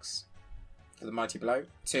 1d6 for the mighty blow.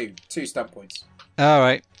 2 stump points. All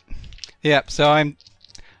right. Yep. So I'm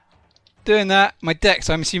doing that. My dex,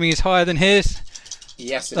 I'm assuming, is higher than his.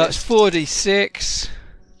 Yes, it That's is. 4d6.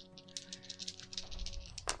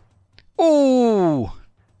 Ooh.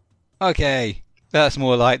 Okay. That's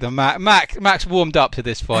more like the Mac's warmed up to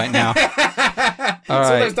this fight now. It's all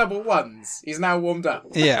right. those double ones. He's now warmed up.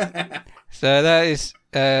 Yeah. So that is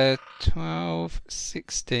 12,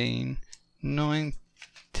 16,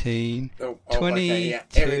 19, Oh, 22, okay, yeah.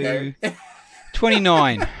 Here we go.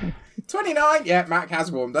 29. 29. Yeah, Mac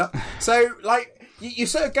has warmed up. So, like, you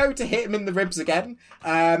sort of go to hit him in the ribs again,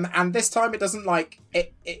 and this time it doesn't, like,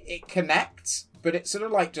 it connects, but it sort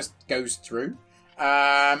of, like, just goes through.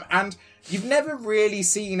 And you've never really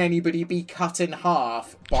seen anybody be cut in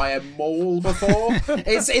half by a maul before.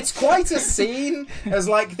 It's quite a scene, as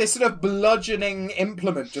like this sort of bludgeoning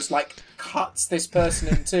implement just like cuts this person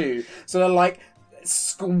in two, sort of like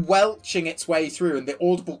squelching its way through, and the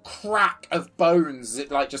audible crack of bones as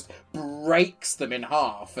it like just breaks them in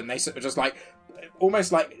half, and they sort of just like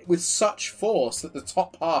almost like with such force that the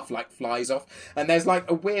top half like flies off, and there's like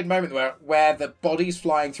a weird moment where the body's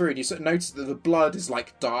flying through and you sort of notice that the blood is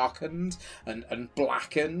like darkened and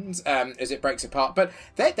blackened as it breaks apart, but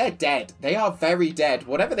they're dead. They are very dead.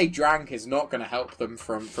 Whatever they drank is not going to help them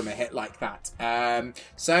from a hit like that.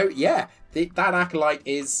 So yeah, that acolyte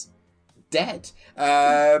is dead.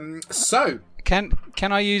 So Can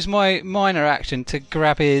I use my minor action to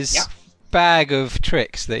grab his bag of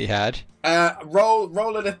tricks that he had? roll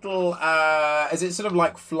a little, is it sort of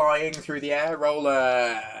like flying through the air? Roll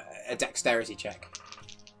a dexterity check.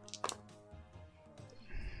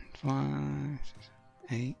 5,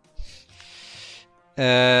 8.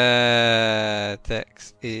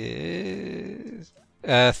 Dex is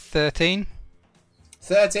 13.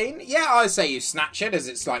 13? Yeah, I'd say you snatch it as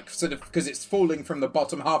it's like sort of, because it's falling from the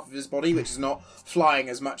bottom half of his body, which is not flying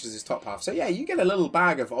as much as his top half. So yeah, you get a little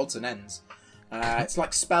bag of odds and ends. It's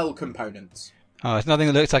like spell components. Oh, there's nothing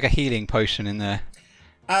that looks like a healing potion in there.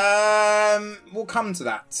 We'll come to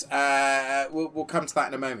that. We'll come to that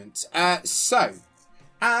in a moment. So,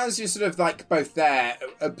 as you're sort of like both there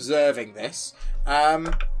observing this,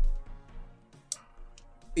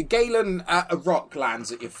 Galen, a rock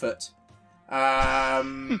lands at your foot.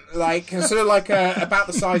 Like sort of like about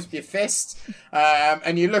the size of your fist,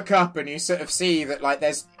 and you look up and you sort of see that like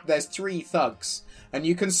there's 3 thugs. And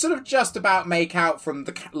you can sort of just about make out from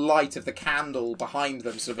the light of the candle behind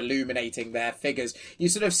them, sort of illuminating their figures. You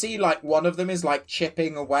sort of see, like, one of them is, like,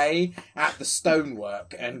 chipping away at the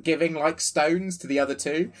stonework and giving, like, stones to the other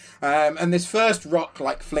 2. And this first rock,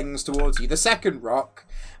 like, flings towards you. The second rock,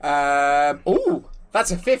 ooh,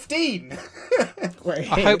 that's a 15. Wait,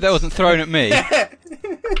 I hope that wasn't thrown at me.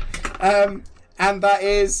 And that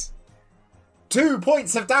is 2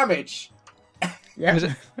 points of damage. yeah. Was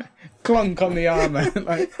it- Clunk on the armour.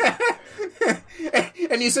 Like,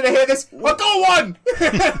 And you sort of hear this, well, go on!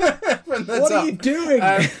 From the what top. are you doing?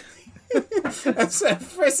 And so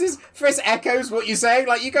Friss echoes what you say.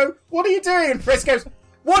 Like, you go, what are you doing? And Friss goes,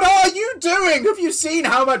 what are you doing? Have you seen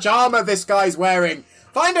how much armour this guy's wearing?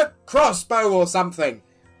 Find a crossbow or something.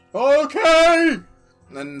 Okay!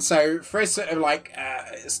 And so Friss sort of like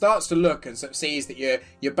starts to look and sort of sees that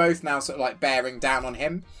you're both now sort of like bearing down on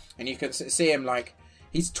him. And you can sort of see him like,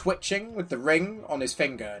 he's twitching with the ring on his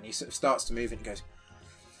finger, and he sort of starts to move and goes,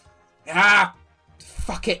 ah,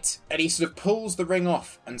 fuck it. And he sort of pulls the ring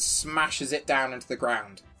off and smashes it down into the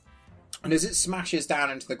ground. And as it smashes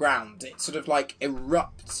down into the ground, it sort of like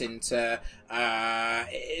erupts into,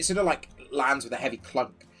 it sort of like lands with a heavy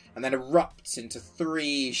clunk, and then erupts into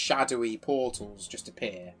 3 shadowy portals just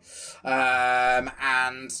appear.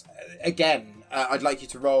 And again, I'd like you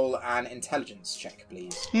to roll an intelligence check,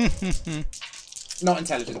 please. Not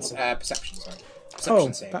intelligence, perception, sorry.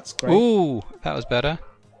 Perception save. That's great. Ooh, that was better.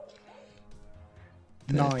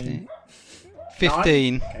 9.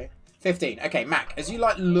 15. Okay. 15. Okay, Mac, as you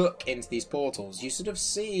like look into these portals, you sort of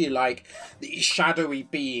see like these shadowy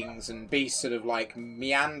beings and beasts sort of like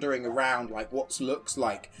meandering around like what looks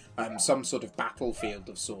like some sort of battlefield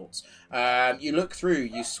of sorts. You look through,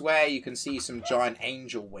 you swear you can see some giant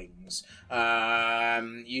angel wings.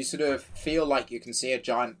 You sort of feel like you can see a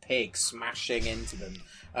giant pig smashing into them.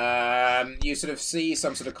 You sort of see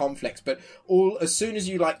some sort of conflicts, but as soon as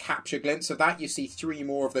you like capture a glimpse of that, you see 3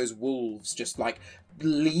 more of those wolves just like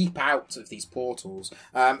leap out of these portals.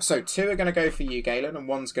 So 2 are going to go for you, Galen, and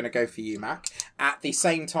 1's going to go for you, Mac. At the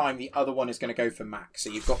same time, the other one is going to go for Mac. So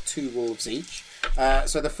you've got 2 wolves each.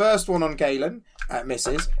 So the first one on Galen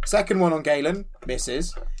misses. Second one on Galen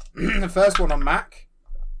misses. The first one on Mac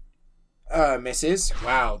misses.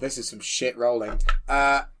 Wow, this is some shit rolling.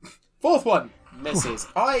 Fourth one misses.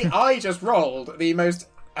 I just rolled the most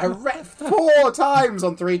 4 times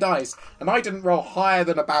on 3 dice, and I didn't roll higher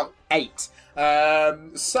than about 8.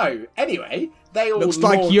 So anyway, they all looks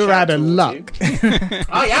like you're out of luck.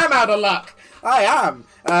 I am out of luck. I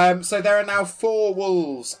am. So there are now 4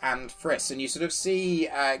 wolves and Friss, and you sort of see,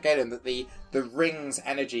 Galen, that the ring's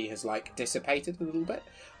energy has like dissipated a little bit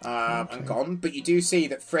and gone, but you do see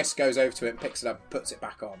that Friss goes over to it and picks it up and puts it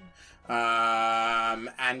back on.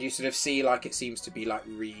 And you sort of see like it seems to be like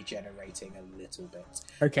regenerating a little bit.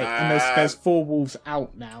 Okay, and there's 4 wolves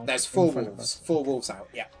out now. There's 4 wolves. 4 wolves out,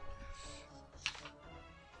 yeah.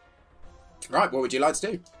 Right, what would you like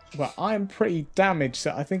to do? Well, I'm pretty damaged,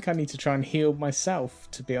 so I think I need to try and heal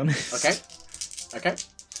myself, to be honest. Okay.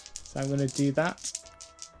 So I'm going to do that.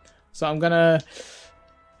 So I'm going to...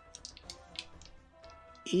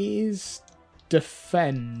 Is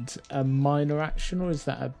defend a minor action, or is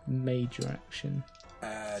that a major action?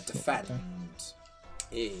 Defend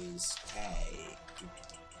is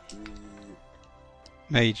a...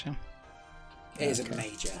 Major. It is a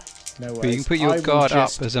major. No worries. But you can put your guard up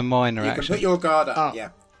as a minor action. You can put your guard up, yeah.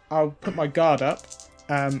 I'll put my guard up,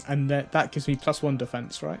 and that gives me +1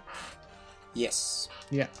 defense, right? Yes.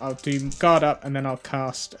 Yeah, I'll do guard up, and then I'll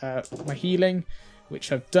cast my healing,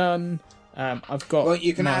 which I've done. I've got. Well,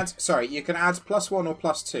 you can add. Sorry, you can add +1 or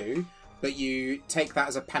 +2, but you take that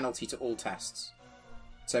as a penalty to all tests.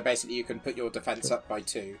 So basically, you can put your defense up by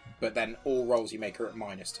 2, but then all rolls you make are at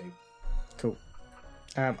 -2. Cool.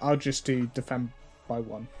 I'll just do defend by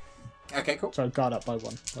 1. Okay, cool. So guard up by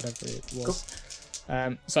 1, whatever it was.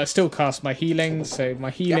 Cool. So I still cast my healing. So my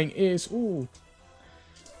healing is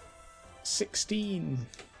 16.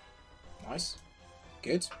 Nice.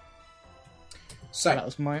 Good. So that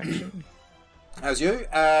was my action. How's you?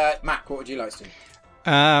 Mac, what would you like to do?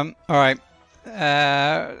 Alright.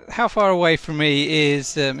 How far away from me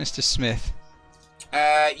is Mr. Smith?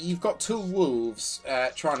 You've got 2 wolves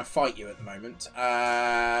trying to fight you at the moment.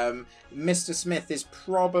 Mr. Smith is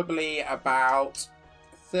probably about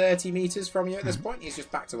 30 metres from you at this point. He's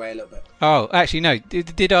just backed away a little bit. Oh, actually, no.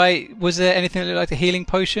 Was there anything that looked like a healing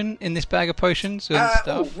potion in this bag of potions and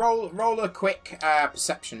stuff? Roll a quick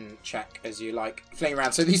perception check as you like fling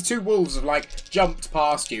around. So these 2 wolves have like jumped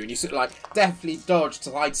past you, and you sort of like deftly dodged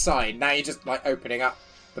to side. Now you're just like opening up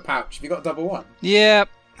the pouch. Have you got a double 1? Yeah,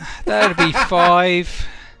 that'd be 5.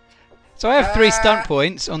 So I have 3 stunt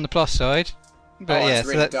points on the plus side. But yeah,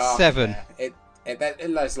 really so that's dark 7. It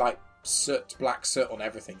there's like soot, black soot on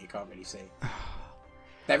everything. You can't really see.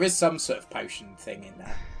 There is some sort of potion thing in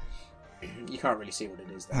there. You can't really see what it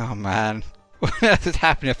is, though. Oh man, what would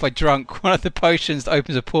happen if I drunk one of the potions that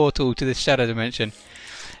opens a portal to this shadow dimension?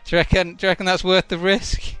 Do you reckon that's worth the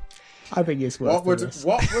risk? I think it's worth the risk.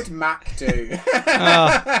 What would Mac do?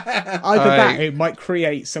 Either that, it might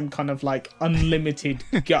create some kind of like unlimited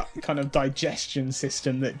gut kind of digestion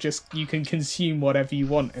system that just you can consume whatever you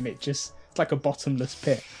want, and it's like a bottomless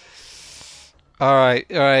pit. All right.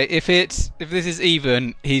 If this is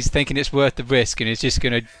even, he's thinking it's worth the risk, and he's just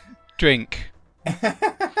gonna drink.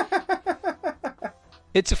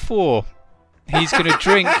 It's a 4. He's gonna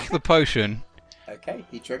drink the potion. Okay,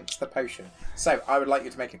 he drinks the potion. So I would like you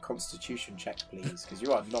to make a Constitution check, please, because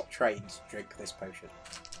you are not trained to drink this potion.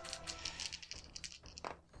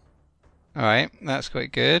 All right, that's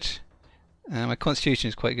quite good. My Constitution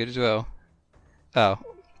is quite good as well. Oh,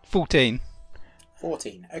 14.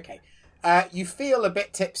 14. Okay. You feel a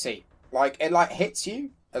bit tipsy. Like it hits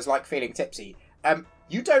you as like feeling tipsy.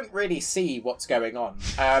 You don't really see what's going on.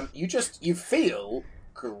 You feel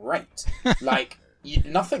great. Like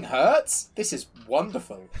nothing hurts. This is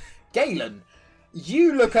wonderful. Galen,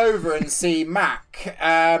 you look over and see Mac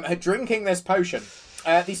drinking this potion.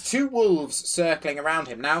 These 2 wolves circling around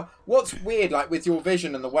him. Now, what's weird, like with your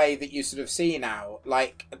vision and the way that you sort of see now,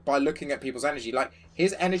 like by looking at people's energy, like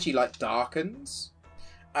his energy like darkens.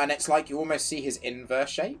 And it's like you almost see his inverse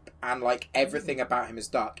shape, and like everything about him is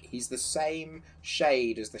dark. He's the same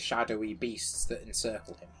shade as the shadowy beasts that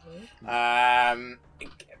encircle him.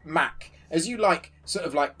 Mac, as you like sort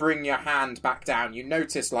of like bring your hand back down, you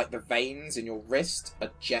notice like the veins in your wrist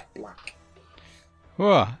are jet black.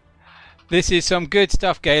 Whoa. This is some good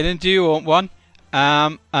stuff, Galen. Do you want one?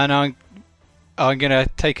 And I'm going to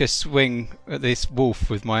take a swing at this wolf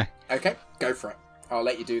with my... Okay, go for it. I'll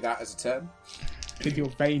let you do that as a turn. With your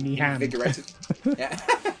veiny hand. Invigorated. Yeah.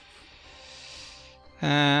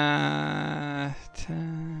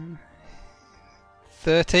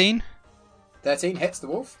 13. 13 hits the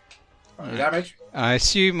wolf. Roll damage. I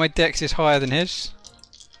assume my dex is higher than his.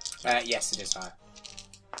 Yes, it is higher.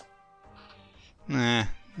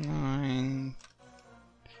 9,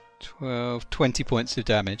 12, 20 points of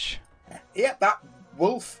damage. Yeah, that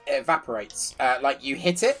wolf evaporates. Like, you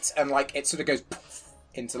hit it, and, like, it sort of goes poof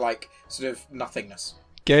into, like, sort of nothingness.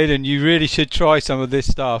 Galen, you really should try some of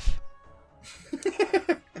this stuff.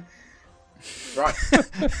 Right.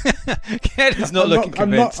 Galen's not looking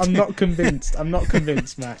convinced. I'm not convinced. I'm not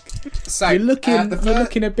convinced, Mac. So, You're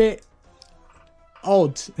looking a bit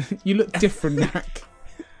odd. You look different, Mac.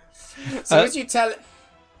 So as you tell...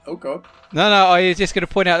 Oh, God. No, I was just going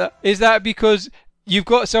to point out that... Is that because you've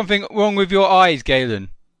got something wrong with your eyes, Galen?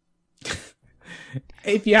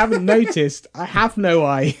 If you haven't noticed, I have no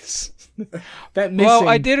eyes. They're missing. Well,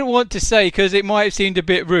 I didn't want to say because it might have seemed a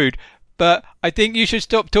bit rude, but I think you should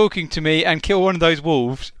stop talking to me and kill one of those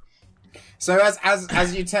wolves. So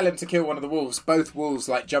as you tell him to kill one of the wolves, both wolves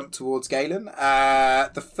like jump towards Galen.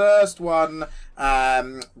 The first one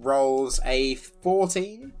rolls a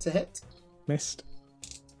 14 to hit. Missed.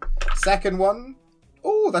 Second one,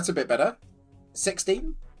 oh, that's a bit better.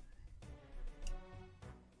 16.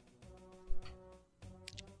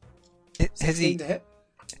 Has 16 to hit.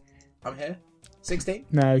 I'm here. 16.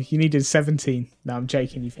 No, you needed 17. No, I'm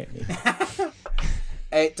joking. You've hit me.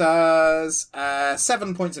 It does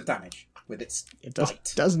 7 points of damage with its It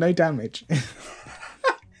bite. does no damage.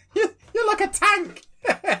 You're like a tank.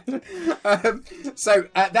 So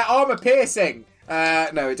that armor piercing.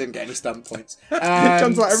 No, it didn't get any stun points.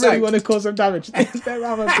 John's like, I really want to cause some damage. Their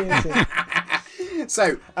armor piercing.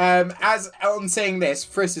 So, as on seeing this,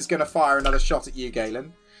 Friss is going to fire another shot at you,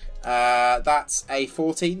 Galen. That's a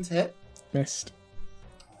 14 to hit. Missed.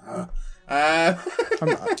 I'm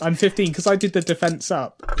I'm 15 because I did the defense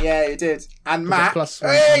up. Yeah, you did. And Mac. +1.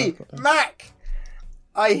 Hey, Mac!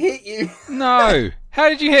 I hit you. No! How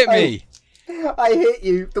did you hit me? I hit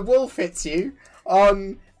you. The wolf hits you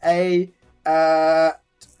on a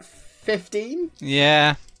 15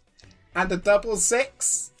 Yeah. and a double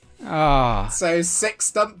 6. Ah. So 6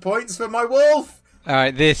 stunt points for my wolf.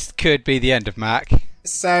 Alright, this could be the end of Mac.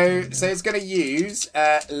 So it's going to use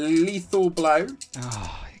lethal blow.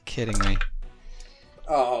 Oh, you're kidding me.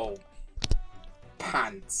 Oh,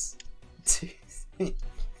 pants.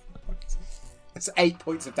 That's 8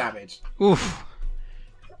 points of damage. Oof.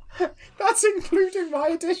 That's including my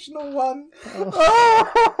additional one.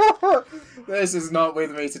 Oh. This is not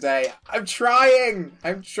with me today. I'm trying.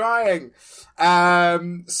 Over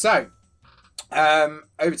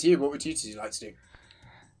to you. What would you like to do?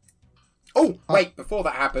 Oh, wait. Before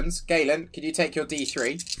that happens, Galen, can you take your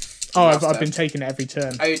D3? Oh, I've been taking it every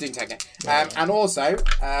turn. Oh, you didn't take it. And also,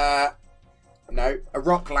 no, a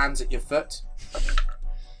rock lands at your foot.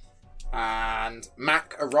 And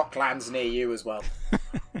Mac, a rock lands near you as well.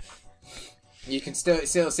 You can still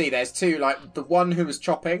see there's two, like, the one who was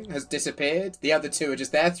chopping has disappeared. The other two are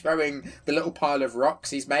just there throwing the little pile of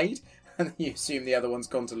rocks he's made. And you assume the other one's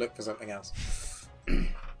gone to look for something else.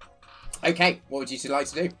 Okay, what would you two like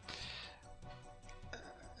to do?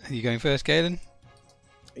 Are you going first, Galen?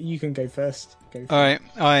 You can go first. Alright,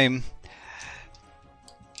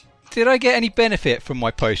 Did I get any benefit from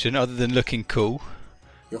my potion other than looking cool?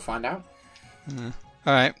 You'll find out.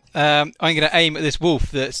 Alright, I'm going to aim at this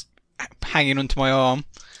wolf that's hanging onto my arm.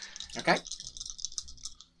 Okay.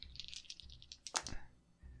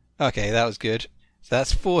 Okay, that was good. So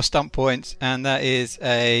that's 4 stump points, and that is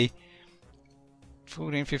a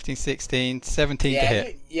 14, 15, 16, 17 to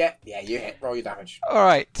hit. Yeah, you hit. Roll your damage.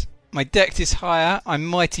 Alright, my dex is higher. I'm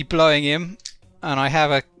mighty blowing him, and I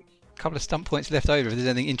have a couple of stump points left over if there's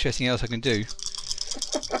anything interesting else I can do.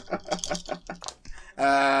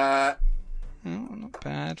 Not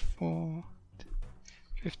bad. 4,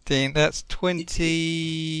 15. That's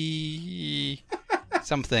 20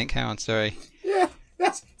 something. Hang on, sorry. Yeah,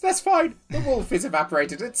 that's fine. The wolf is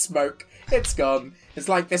evaporated. It's smoke. It's gone. It's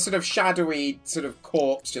like this sort of shadowy sort of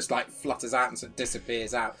corpse just like flutters out and sort of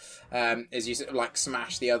disappears out as you sort of like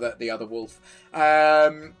smash the other wolf.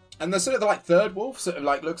 And the sort of like third wolf sort of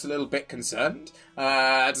like looks a little bit concerned.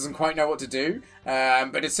 Doesn't quite know what to do.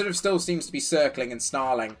 But it sort of still seems to be circling and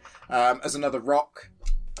snarling as another rock.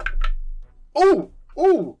 Oh!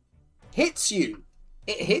 Hits you.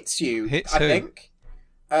 It hits you. Hits I who? think.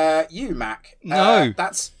 You, Mac. No.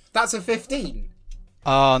 That's a 15.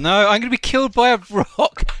 Oh no, I'm going to be killed by a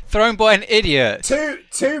rock Thrown by an idiot.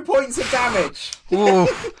 2 points of damage. Ooh,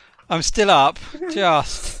 I'm still up.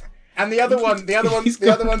 Just. And the other one's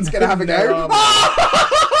gonna have a go.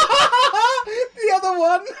 The other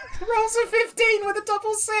one rolls a 15 with a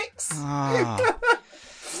double 6. Ah.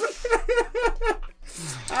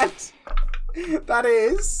 And that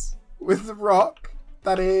is, with the rock,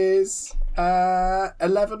 that is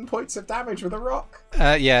 11 points of damage with a rock.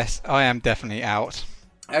 Yes, I am definitely out.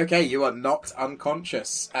 Okay, you are knocked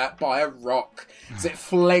unconscious by a rock. So it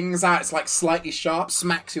flings out, it's like slightly sharp,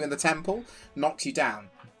 smacks you in the temple, knocks you down.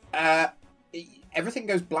 Everything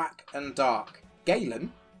goes black and dark.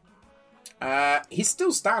 Galen, he's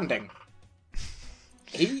still standing.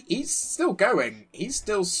 He's still going. He's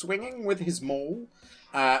still swinging with his maul,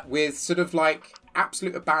 with sort of like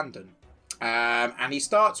absolute abandon. And he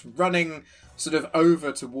starts running sort of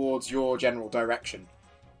over towards your general direction.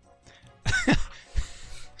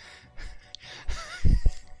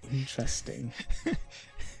 Interesting.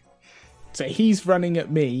 So he's running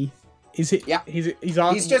at me. Is it? Yeah. He's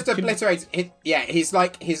just obliterated. He's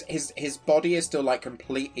like his body is still like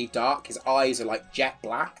completely dark. His eyes are like jet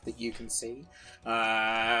black that you can see.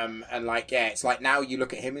 And like it's like now you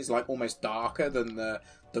look at him, he's like almost darker than the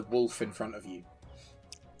wolf in front of you.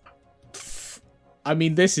 I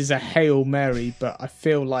mean, this is a Hail Mary, but I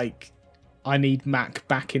feel like I need Mac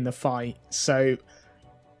back in the fight. So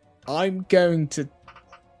I'm going to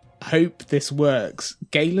hope this works.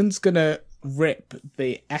 Galen's gonna rip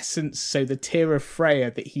the essence, so the tear of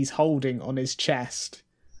Freya that he's holding on his chest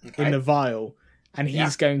in the vial, and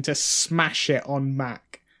he's going to smash it on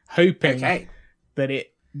Mac, hoping that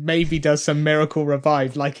it maybe does some miracle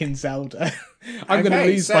revive like in Zelda. I'm going to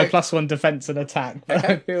lose my +1 defense and attack, but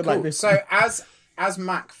I feel like this. So as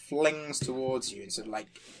Mac flings towards you and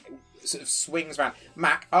sort of swings around,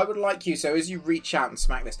 Mac, I would like you, so as you reach out and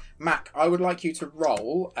smack this, Mac, I would like you to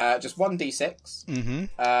roll just 1d6. Mm-hmm.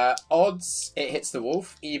 Odds, it hits the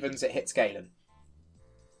wolf. Evens, it hits Galen.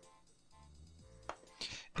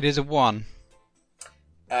 It is a 1.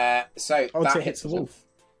 So Odds, that it hits the wolf.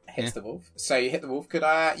 Hits the wolf. So you hit the wolf. Could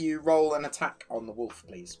you roll an attack on the wolf,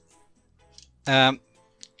 please?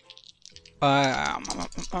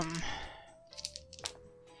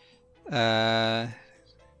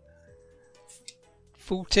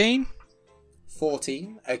 14.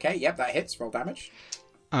 14. Okay, yep, that hits. Roll damage.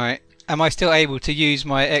 Alright. Am I still able to use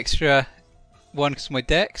my extra 1 because of my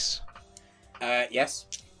dex? Yes.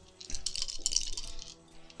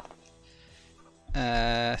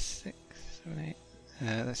 6, 7, 8.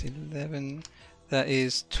 That's 11. That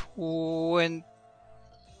is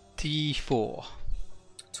 24.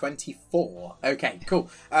 24. Okay, cool.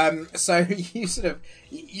 So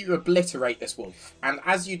you obliterate this wolf, and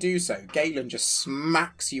as you do so, Galen just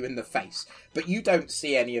smacks you in the face. But you don't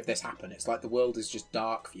see any of this happen. It's like the world is just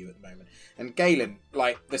dark for you at the moment. And Galen,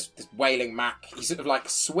 like this wailing Mac, he sort of like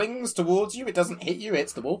swings towards you. It doesn't hit you, it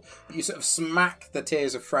hits the wolf. But you sort of smack the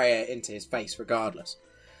tears of Freya into his face regardless.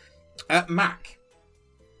 Mac,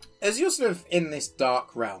 as you're sort of in this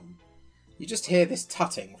dark realm, you just hear this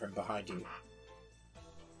tutting from behind you.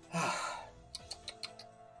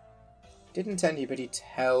 Didn't anybody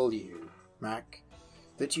tell you, Mac,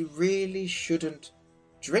 that you really shouldn't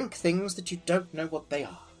drink things that you don't know what they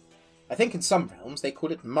are? I think in some realms they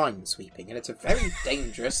call it minesweeping, and it's a very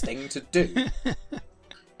dangerous thing to do.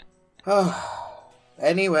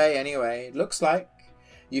 Anyway, looks like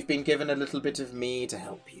you've been given a little bit of me to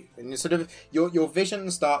help you. And sort of your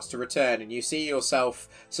vision starts to return, and you see yourself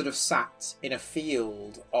sort of sat in a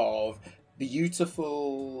field of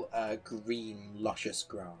beautiful green luscious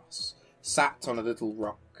grass, sat on a little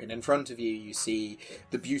rock, and in front of you you see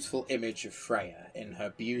the beautiful image of Freya in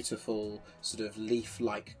her beautiful sort of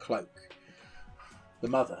leaf-like cloak. The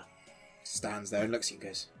mother stands there and looks at you and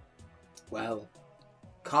goes, "Well,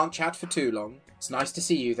 can't chat for too long. It's nice to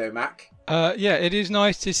see you though, Mac." Yeah, it is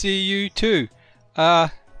nice to see you too. How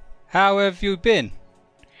have you been?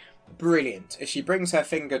 Brilliant. As she brings her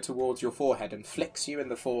finger towards your forehead and flicks you in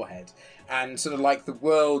the forehead, and sort of like the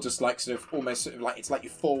world just like sort of almost sort of like it's like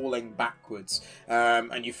you're falling backwards,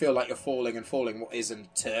 and you feel like you're falling what is an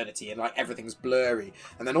eternity, and like everything's blurry,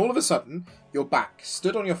 and then all of a sudden you're back,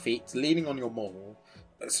 stood on your feet, leaning on your maul,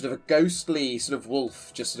 sort of a ghostly sort of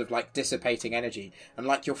wolf, just sort of like dissipating energy, and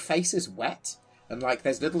like your face is wet. And like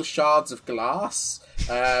there's little shards of glass,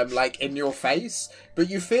 like in your face, but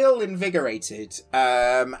you feel invigorated.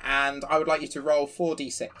 And I would like you to roll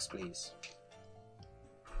 4d6, please.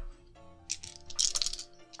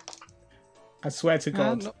 I swear to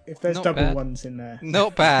God, if there's double bad. ones in there.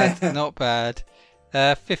 Not bad, not bad.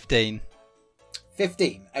 15.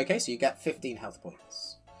 15. Okay, so you get 15 health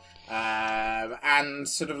points. And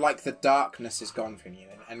sort of like the darkness is gone from you.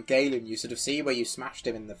 And Galen, you sort of see where you smashed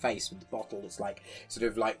him in the face with the bottle. It's like sort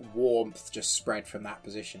of like warmth just spread from that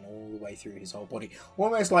position all the way through his whole body.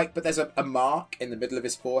 Almost like, but there's a mark in the middle of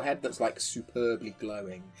his forehead that's like superbly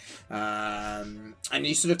glowing. And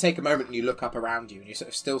you sort of take a moment and you look up around you and you sort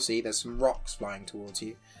of still see there's some rocks flying towards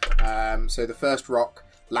you. So the first rock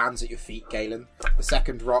lands at your feet, Galen. The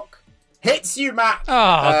second rock hits you, Matt.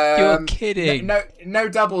 Oh, you're kidding. No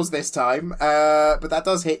doubles this time. But that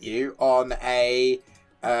does hit you on a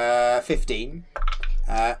 15.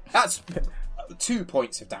 That's 2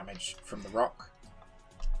 points of damage from the rock.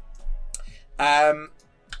 And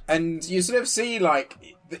you sort of see,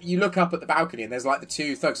 like, you look up at the balcony and there's like the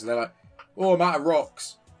two thugs and they're like, "Oh, I'm out of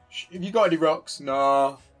rocks. Have you got any rocks?"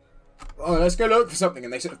 "No." "Oh, let's go look for something."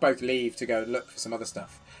 And they sort of both leave to go look for some other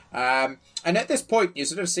stuff. And at this point, you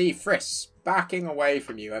sort of see Friss backing away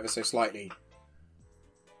from you ever so slightly.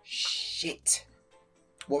 Shit.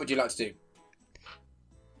 What would you like to do?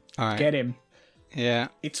 All right. Get him. Yeah.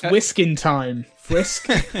 It's whisking time, Frisk.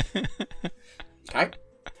 Okay.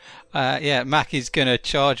 Yeah, Mac is going to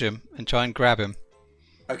charge him and try and grab him.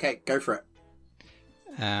 Okay, go for it.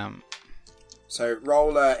 Um, So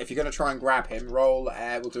roll, if you're going to try and grab him, roll,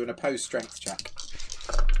 we'll do an opposed strength check.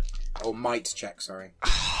 Or might check, sorry.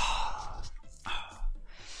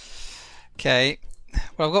 Okay.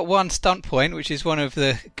 Well, I've got one stunt point, which is one of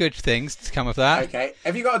the good things to come of that. Okay.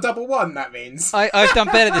 Have you got a double 1, that means? I've done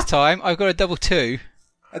better this time. I've got a double 2.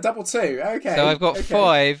 A double 2, okay. So I've got okay.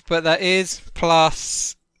 5, but that is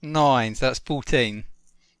plus 9, so that's 14.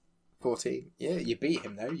 14. Yeah, you beat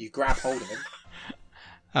him, though. You grab hold of him.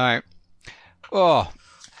 Alright. Oh,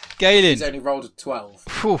 Galen. He's only rolled a 12.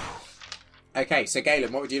 Whew. Okay, so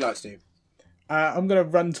Galen, what would you like to do? I'm going to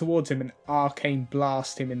run towards him and arcane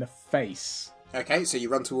blast him in the face. Okay, so you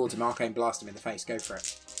run towards him, arcane blast him in the face. Go for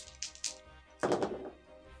it.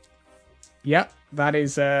 Yep, that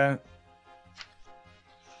is That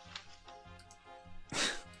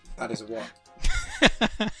is a what?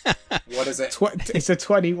 What is it? it's a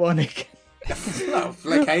 21 again. Oh,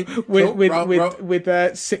 okay. Cool.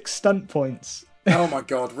 with 6 stunt points. Oh my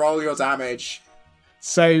god, roll your damage.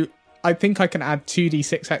 So I think I can add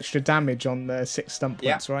 2d6 extra damage on the 6 stunt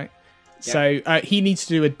points, right? Yeah. So he needs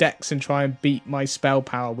to do a dex and try and beat my spell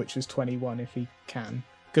power, which was 21 if he can.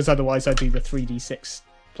 Because otherwise I do the 3d6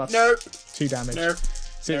 plus 2 damage. Nope.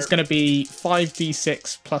 So it's going to be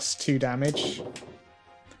 5d6 plus 2 damage.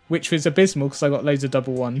 Which was abysmal because I got loads of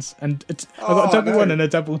double 1s. And I got a double 1 and a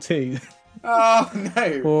double 2. Oh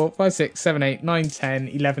no. 4, 5, 6, 7, 8, 9, 10,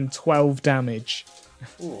 11, 12 damage.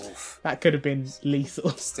 Oof. That could have been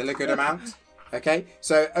lethal. Still a good amount. Okay,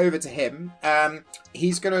 so over to him.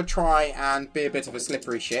 He's going to try and be a bit of a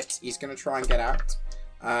slippery shit. He's going to try and get out.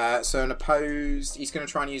 So an opposed... He's going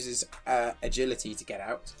to try and use his agility to get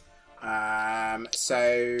out.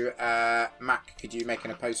 Mac, could you make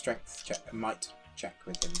an opposed strength check? Might check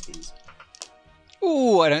with him, please.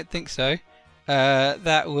 Ooh, I don't think so.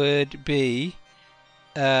 That would be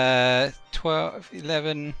 12,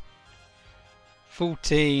 11,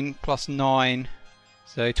 14 plus 9,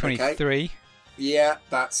 so 23. Okay. Yeah,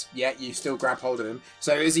 you still grab hold of him.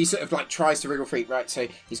 So as he sort of like tries to wriggle free, right, so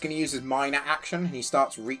he's going to use his minor action and he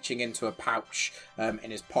starts reaching into a pouch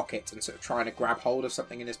in his pocket and sort of trying to grab hold of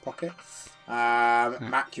something in his pocket.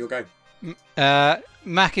 Mac, you'll go.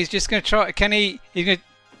 Mac is just going to try. He's going to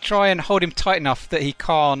try and hold him tight enough that he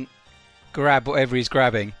can't grab whatever he's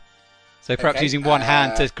grabbing. So perhaps using one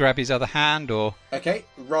hand to grab his other hand, or... Okay,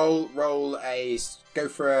 go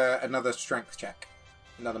for another strength check.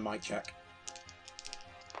 Another might check.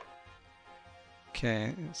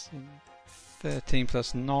 Okay, let's see. 13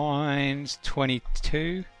 plus 9 is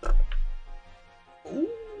 22. Ooh,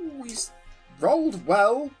 he's rolled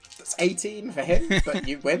well. That's 18 for him, but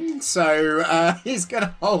you win. So he's going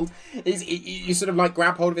to hold... You sort of like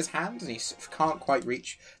grab hold of his hand and he sort of can't quite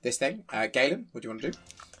reach this thing. Galen, what do you want to do?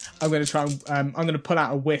 I'm going to try and... I'm going to pull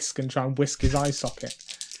out a whisk and try and whisk his eye socket.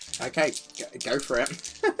 Okay, go for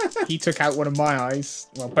it. He took out one of my eyes.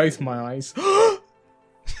 Well, both my eyes.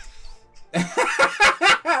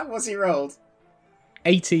 What's he rolled?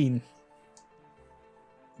 18.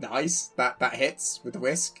 Nice. That hits with the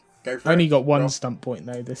whisk. Go for I it. only got one stunt point,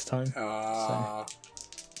 though, this time.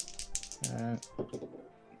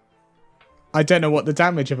 I don't know what the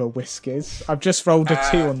damage of a whisk is. I've just rolled a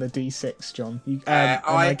 2 on the d6, John.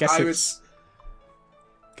 I guess it's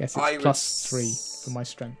plus 3 for my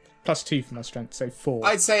strength. Plus 2 for my strength, so 4.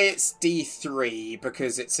 I'd say it's D3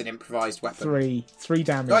 because it's an improvised weapon. 3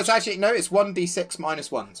 damage. No, it's 1d6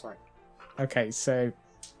 minus 1, sorry. Okay, so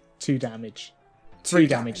 2 damage. 3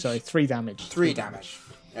 damage, sorry. 3 damage. 3 damage.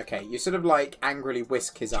 Okay, you sort of like angrily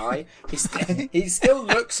whisk his eye. He still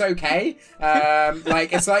looks okay.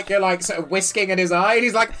 Like it's like you're like sort of whisking at his eye, and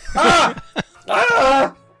he's like, ah,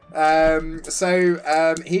 ah.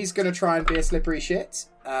 So he's gonna try and be a slippery shit.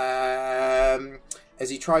 As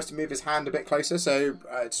he tries to move his hand a bit closer. So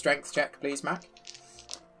strength check, please, Mac.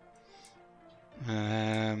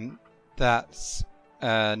 That's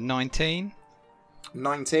 19.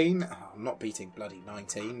 19. Oh, I'm not beating bloody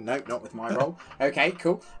 19. Nope, not with my roll. Okay,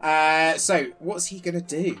 cool. So, what's he going to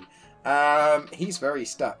do? He's very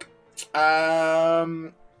stuck.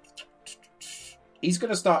 He's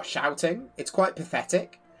going to start shouting. It's quite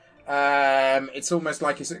pathetic. It's almost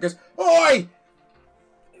like he goes, "Oi!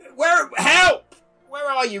 Help! Where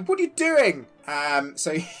are you? What are you doing?"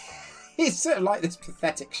 So he's sort of like this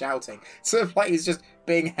pathetic shouting. Sort of like he's just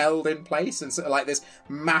being held in place, and sort of like this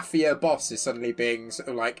mafia boss is suddenly being sort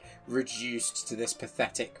of like reduced to this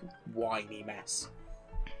pathetic, whiny mess.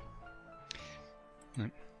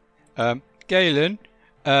 Galen,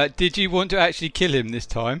 did you want to actually kill him this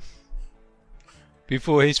time?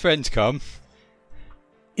 Before his friends come?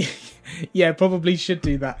 Yeah, probably should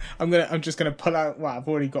do that. I'm just gonna pull out. Well, I've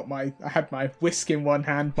already got I had my whisk in one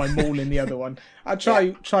hand, my maul in the other one. I'll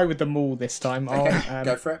try with the maul this time. Okay,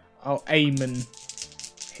 go for it. I'll aim and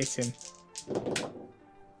hit him.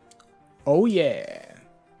 Oh yeah.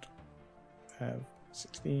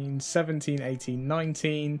 16, 17, 18,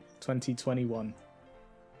 19, 20, 21.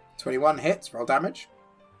 21 hits. Roll damage.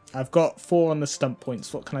 I've got 4 on the stump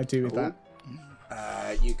points. What can I do with that?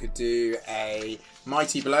 You could do a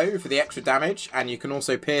mighty blow for the extra damage, and you can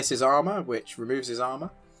also pierce his armor, which removes his armor.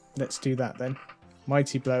 Let's do that then.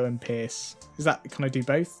 Mighty blow and pierce. Can I do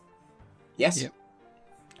both? Yes. Yep.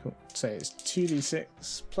 Cool. So it's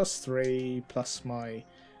 2d6 plus 3 plus my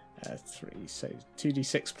 3. So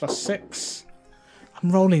 2d6 plus 6.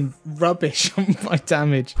 I'm rolling rubbish on my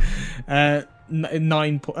damage.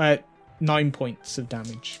 9 points of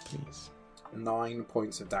damage, please. 9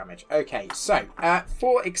 points of damage. Okay, so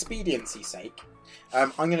for expediency's sake,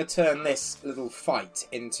 I'm going to turn this little fight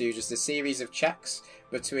into just a series of checks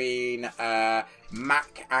between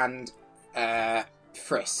Mac and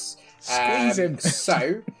Friss. Squeeze him.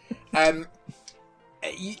 So,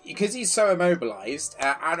 because he's so immobilized,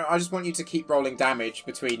 I just want you to keep rolling damage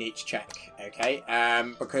between each check, okay?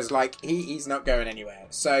 Because like he's not going anywhere.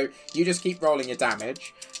 So you just keep rolling your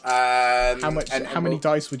damage. How many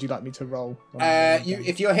dice would you like me to roll?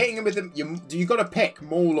 If you're hitting him with them, you got to pick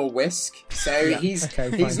maul or whisk. So Yeah,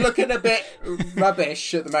 he's looking a bit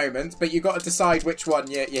rubbish at the moment, but you got to decide which one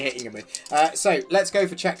you're hitting him with. So let's go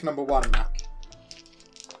for check number 1, Mac.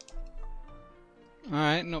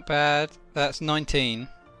 Alright, not bad. That's 19.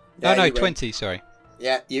 Yeah, Oh no, you win. 20, sorry.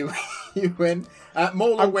 Yeah, you win.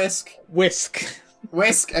 Maul or whisk? Whisk.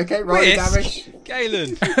 Whisk. Okay, roll your damage.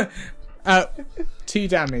 Galen! 2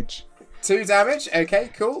 damage. 2 damage. Okay,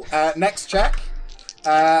 cool. Next check.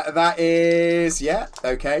 That is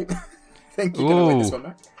okay. I think you're gonna win this one,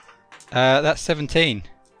 Mac. That's 17.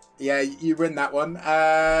 Yeah, you win that one.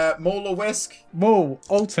 Maul or whisk? Maul.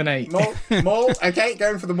 Alternate. Maul. Okay,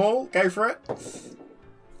 going for the maul. Go for it.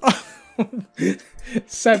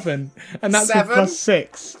 7. And that's 7? a plus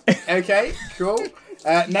 6. Okay, cool.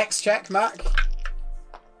 Next check, Mac.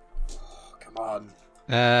 Oh, come on.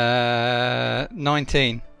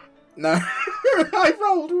 19. No, I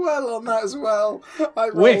rolled well on that as well.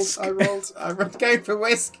 Whisk. I rolled. Go for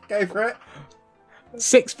whisk. Go for it.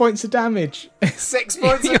 6 points of damage. 6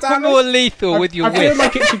 points You're of damage. more lethal with your I feel whisk.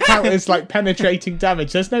 like it should count as like penetrating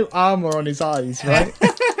damage. There's no armor on his eyes, right?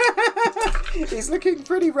 He's looking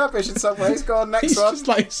pretty rubbish in some ways. Go on, next He's one. just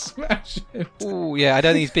like smashing. Ooh, yeah, I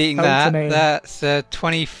don't think he's beating that. Alternating. That's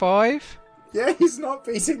 25. Yeah, he's not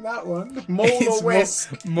beating that one. Maul It's or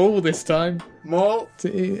whisk? Maul this time. Maul.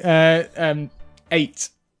 8.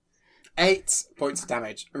 8 points of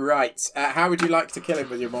damage. Right. How would you like to kill him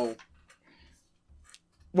with your maul?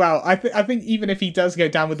 Well, I think even if he does go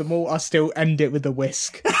down with the maul, I'll still end it with the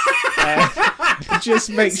whisk. Just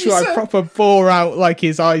make sure I proper bore out like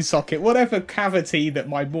his eye socket. Whatever cavity that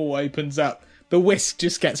my maul opens up, the whisk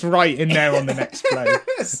just gets right in there on the next blow.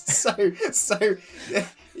 so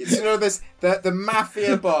you know this the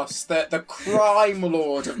mafia boss, the crime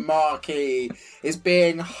lord of Marquis is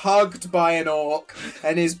being hugged by an orc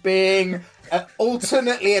and is being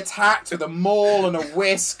alternately attacked with a maul and a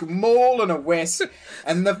whisk,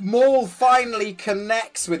 and the maul finally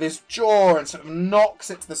connects with his jaw and sort of knocks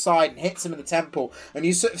it to the side and hits him in the temple, and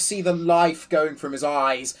you sort of see the life going from his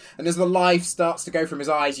eyes, and as the life starts to go from his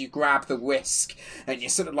eyes, you grab the whisk, and you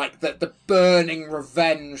sort of like the burning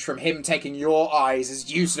revenge from him taking your eyes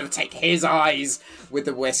as you sort of take his eyes with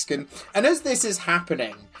the whisk, and as this is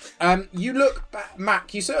happening, you look back,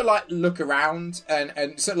 Mac, you sort of like look around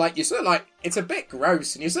and sort of like, you sort of like, it's a bit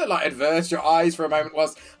gross, and you sort of like avert your eyes for a moment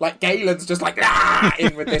whilst like Galen's just like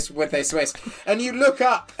in with this whisk, and you look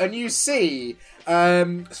up and you see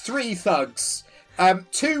 3 thugs,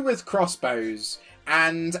 2 with crossbows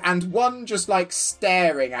and one just like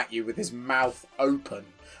staring at you with his mouth open,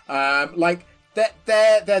 like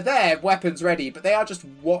they're there, weapons ready, but they are just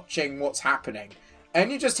watching what's happening,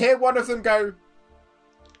 and you just hear one of them go,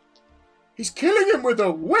 "He's killing him with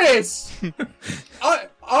a whisk."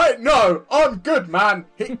 No, I'm good, man.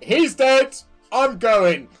 He's dead. I'm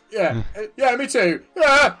going. Yeah, me too.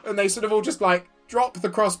 Yeah, and they sort of all just like drop the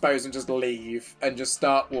crossbows and just leave and just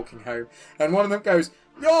start walking home. And one of them goes,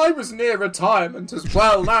 "Yeah, I was near retirement as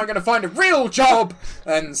well. Now I'm going to find a real job."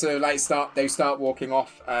 And so they start walking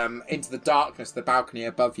off into the darkness, the balcony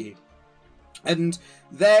above you. And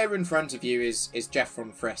there in front of you is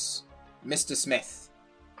Jeffron Friss, Mr. Smith,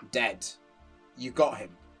 dead. You got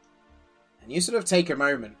him. And you sort of take a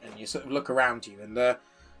moment and you sort of look around you, and the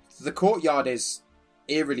courtyard is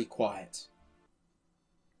eerily quiet.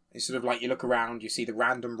 It's sort of like you look around, you see the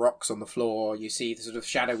random rocks on the floor, you see the sort of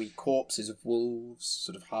shadowy corpses of wolves,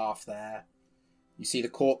 sort of half there. You see the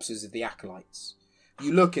corpses of the acolytes.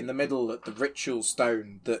 You look in the middle at the ritual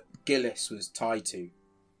stone that Gillis was tied to,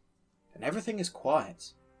 and everything is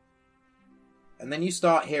quiet. And then you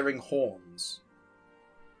start hearing horns.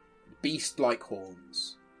 Beast-like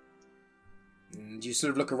horns. And you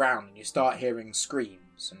sort of look around and you start hearing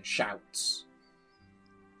screams and shouts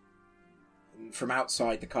from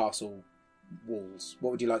outside the castle walls.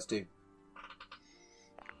 What would you like to do?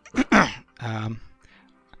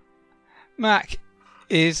 Mac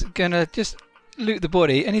is gonna just loot the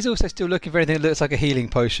body, and he's also still looking for anything that looks like a healing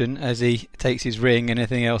potion as he takes his ring and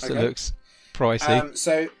anything else that looks pricey.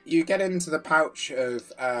 So you get into the pouch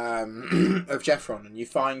of Jeffron and you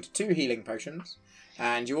find 2 healing potions.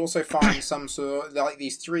 And you also find some sort of, like,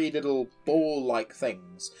 these 3 little ball-like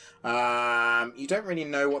things. You don't really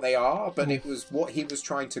know what they are, but it was what he was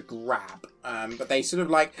trying to grab. But they sort of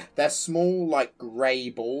like, they're small, like, grey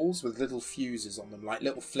balls with little fuses on them, like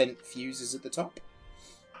little flint fuses at the top.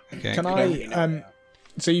 Okay. Can I,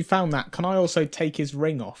 so you found that. Can I also take his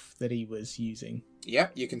ring off that he was using? Yeah,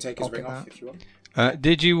 you can take his ring off if you want.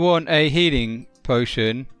 Did you want a healing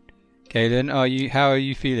potion, Galen? How are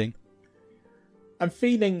you feeling? I'm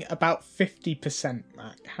feeling about 50%,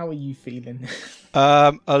 Mac. How are you feeling?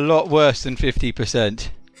 A lot worse than 50%.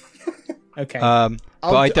 Okay.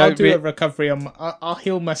 I'll do a recovery on. I'll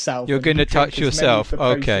heal myself. You're going to touch yourself.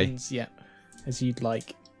 Okay. Yeah, as you'd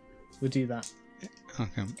like. We'll do that.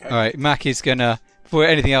 Okay. All right. Mac is gonna. Before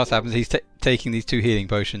anything else happens, he's taking these 2 healing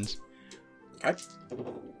potions. Okay.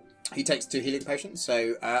 He takes 2 healing potions,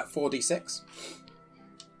 so 4d6.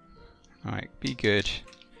 All right. Be good.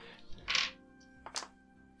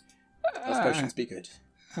 Those potions be good.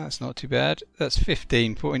 That's not too bad. That's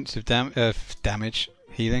 15 points of damage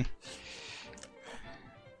healing.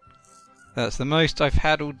 That's the most I've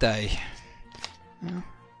had all day. Yeah.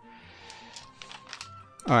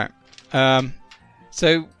 All right.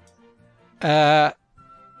 So,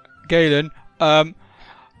 Galen, I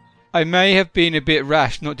may have been a bit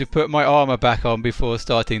rash not to put my armour back on before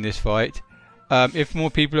starting this fight. If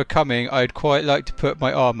more people are coming, I'd quite like to put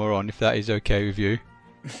my armour on, if that is okay with you.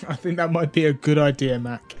 I think that might be a good idea,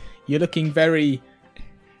 Mac. You're looking very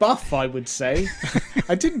buff, I would say.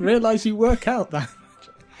 I didn't realise you work out that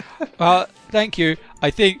much. Well, thank you.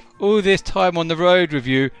 I think all this time on the road with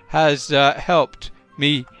you has helped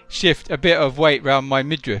me shift a bit of weight round my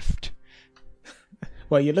midriff.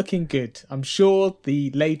 Well, you're looking good. I'm sure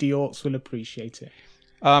the Lady Orcs will appreciate it.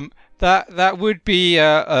 That would be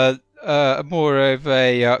more of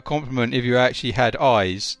a compliment if you actually had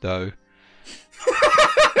eyes, though.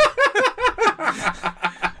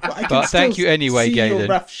 But thank you anyway, see Galen. Your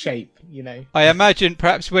rough shape, you know. I imagine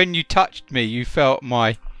perhaps when you touched me, you felt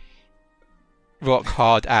my rock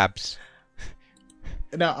hard abs.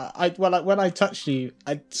 No, when I touched you,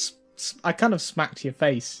 I kind of smacked your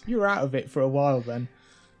face. You were out of it for a while then.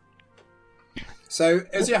 So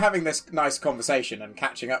as you're having this nice conversation and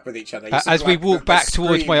catching up with each other, as we walk back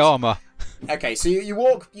towards my armour. Okay, so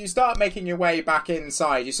you start making your way back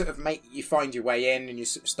inside. You sort of you find your way in, and you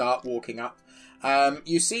sort of start walking up.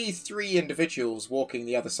 You see 3 individuals walking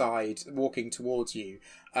the other side, walking towards you.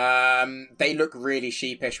 They look really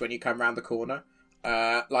sheepish when you come round the corner.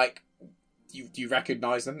 Like, you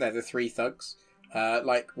recognise them. They're the 3 thugs.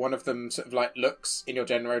 Like, one of them sort of, like, looks in your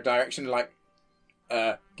general direction, like,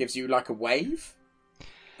 gives you, like, a wave.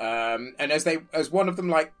 And as one of them,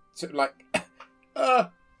 like, sort of like,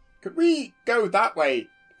 could we go that way,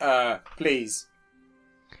 please?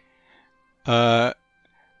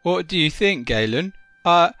 What do you think, Galen?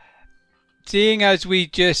 Seeing as we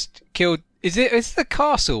just killed, is it the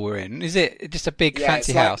castle we're in? Is it just a big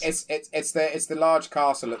fancy house? It's the large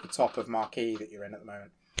castle at the top of Marquee that you're in at the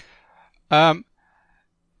moment.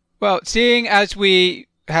 Well, seeing as we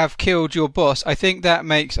have killed your boss, I think that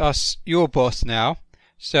makes us your boss now.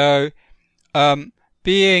 So,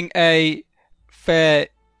 being a fair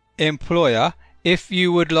employer, if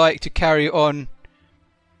you would like to carry on,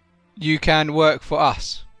 you can work for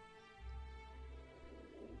us.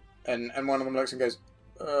 And one of them looks and goes,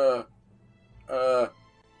 and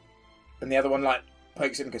the other one, like,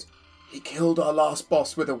 pokes it and goes, he killed our last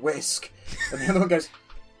boss with a whisk. And the other one goes,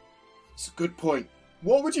 it's a good point.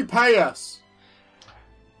 What would you pay us?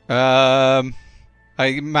 Mac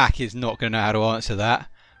is not going to know how to answer that.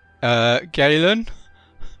 Galen?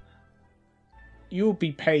 You'll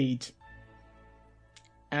be paid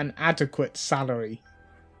an adequate salary.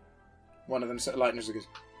 One of them sort of like goes,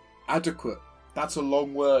 adequate? That's a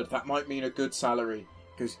long word. That might mean a good salary.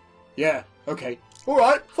 Goes, yeah, okay.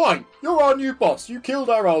 Alright, fine. You're our new boss. You killed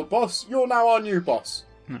our old boss. You're now our new boss.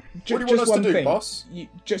 What do you want us to do, boss? You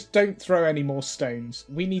just don't throw any more stones.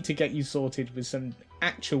 We need to get you sorted with some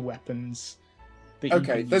actual weapons.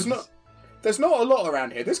 Okay, there's not a lot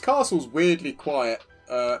around here. This castle's weirdly quiet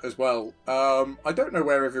as well. I don't know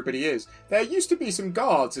where everybody is. There used to be some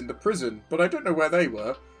guards in the prison, but I don't know where they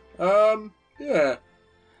were. Yeah.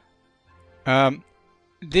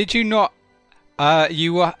 Did you not?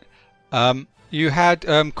 You had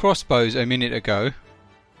crossbows a minute ago.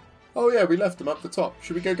 Oh yeah, we left them up the top.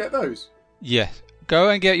 Should we go get those? Yes. Go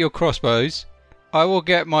and get your crossbows. I will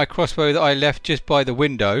get my crossbow that I left just by the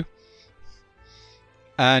window.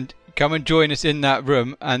 And come and join us in that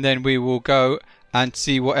room, and then we will go and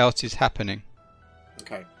see what else is happening.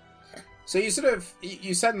 Okay. So you sort of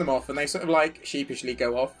you send them off, and they sort of like sheepishly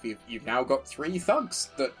go off. You've now got 3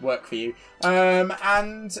 thugs that work for you, and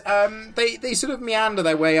they sort of meander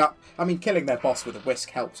their way up. I mean, killing their boss with a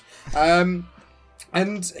whisk helped.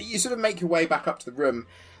 And you sort of make your way back up to the room,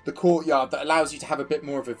 the courtyard that allows you to have a bit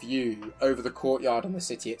more of a view over the courtyard and the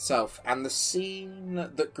city itself. And the scene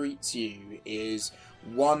that greets you is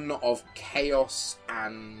one of chaos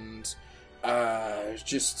and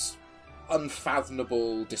just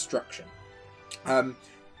unfathomable destruction.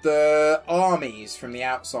 The armies from the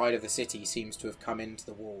outside of the city seems to have come into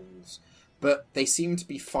the walls, but they seem to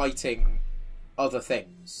be fighting other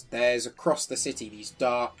things. There's across the city these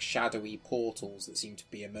dark, shadowy portals that seem to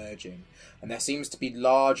be emerging, and there seems to be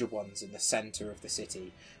larger ones in the centre of the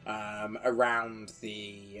city, around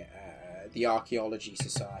the Archaeology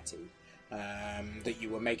Society that you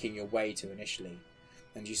were making your way to initially.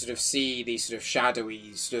 And you sort of see these sort of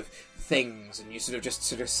shadowy sort of things, and you sort of just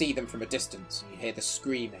sort of see them from a distance, and you hear the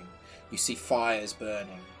screaming, you see fires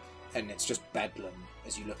burning, and it's just bedlam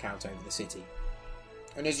as you look out over the city.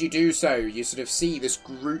 And as you do so, you sort of see this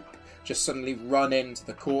group just suddenly run into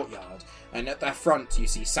the courtyard, and at their front you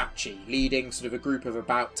see Sachi leading sort of a group of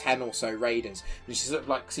about 10 or so raiders, and she sort of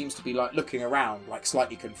like seems to be like looking around, like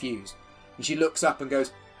slightly confused. And she looks up and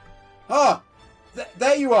goes,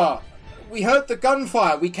 there you are! We heard the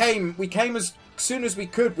gunfire. We came as soon as we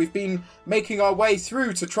could. We've been making our way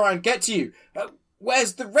through to try and get to you.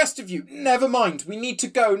 Where's the rest of you? Never mind. We need to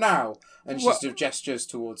go now. And she sort of gestures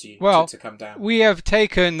towards you to come down. We have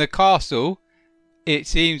taken the castle. It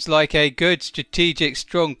seems like a good strategic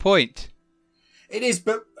strong point. It is,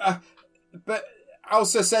 but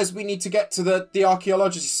Elsa says we need to get to the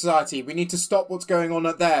Archaeology Society. We need to stop what's going on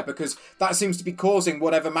there, because that seems to be causing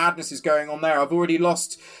whatever madness is going on there. I've already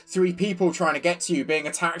lost 3 people trying to get to you, being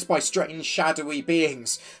attacked by strange shadowy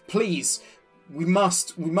beings. Please, we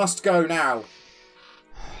must go now.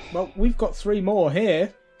 Well, we've got 3 more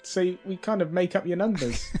here, so we kind of make up your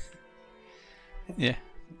numbers. Yeah.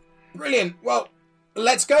 Brilliant. Well,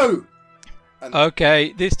 let's go.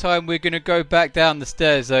 Okay, this time we're going to go back down the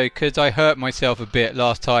stairs, though, because I hurt myself a bit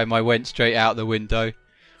last time I went straight out the window.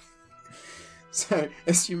 So,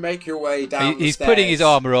 as you make your way down He's the stairs... putting his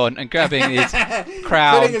armour on and grabbing his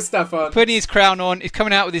crown. Putting his stuff on. Putting his crown on. He's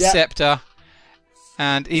coming out with his sceptre.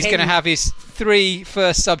 And he's going to have his 3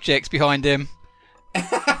 first subjects behind him.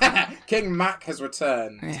 King Mac has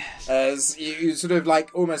returned. Yes. As you sort of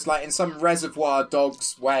like, almost like in some Reservoir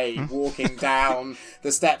Dogs way, walking down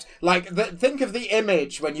the steps. Like, think of the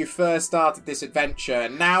image when you first started this adventure.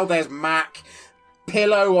 Now there's Mac,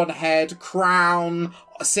 pillow on head, crown,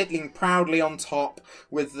 sitting proudly on top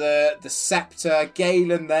with the scepter,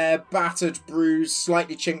 Galen there, battered, bruised,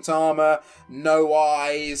 slightly chinked armour, no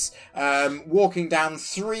eyes, walking down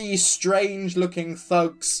 3 strange-looking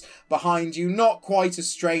thugs behind you, not quite as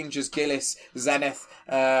strange as Gillis, Zenith,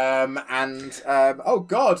 and oh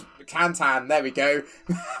god, Kantan, there we go,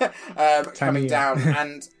 coming down,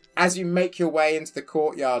 and as you make your way into the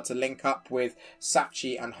courtyard to link up with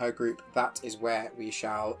Sachi and her group, that is where we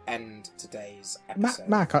shall end today's episode.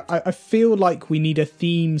 Mac, I feel like we need a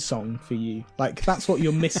theme song for you. Like, that's what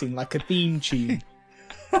you're missing, like a theme tune.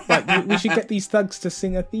 Like, we should get these thugs to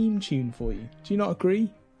sing a theme tune for you. Do you not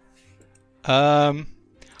agree? I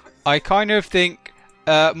kind of think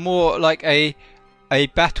more like a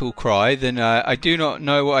battle cry than I do not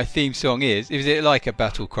know what a theme song is. Is it like a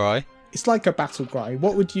battle cry? It's like a battle cry.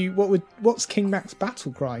 What's King Mac's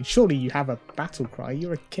battle cry? Surely you have a battle cry.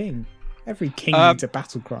 You're a king. Every king needs a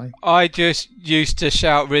battle cry. I just used to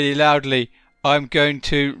shout really loudly, "I'm going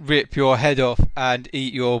to rip your head off and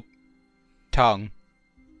eat your tongue."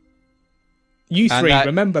 You three,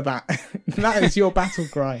 remember that. That is your battle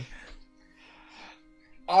cry.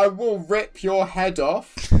 I will rip your head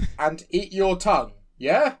off and eat your tongue.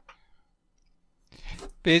 Yeah?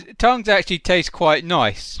 Because tongues actually taste quite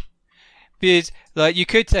nice. Because, like, you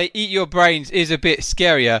could say eat your brains is a bit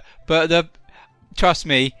scarier, but trust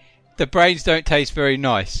me, the brains don't taste very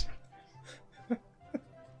nice.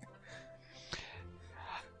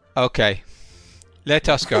 Okay, let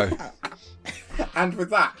us go. And with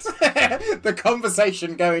that, the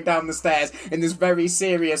conversation going down the stairs in this very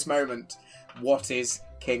serious moment. What is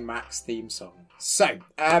King Mac's theme song? So,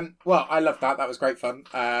 well, I loved that. That was great fun.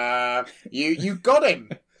 You got him.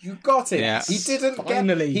 You got him. Yeah. He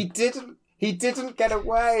didn't get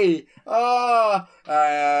away.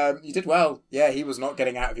 You did well. Yeah, he was not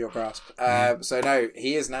getting out of your grasp. So no,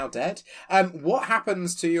 he is now dead. What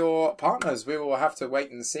happens to your partners? We will have to wait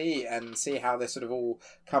and see how this sort of all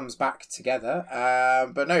comes back together.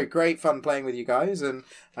 But no, great fun playing with you guys. And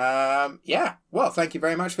yeah, well, thank you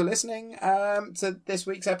very much for listening to this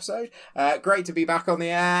week's episode. Great to be back on the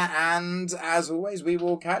air. And as always, we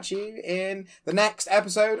will catch you in the next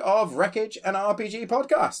episode of Wreckage, an RPG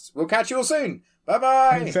podcast. We'll catch you all soon.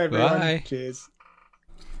 Bye-bye. Thanks, everyone. Bye. Cheers.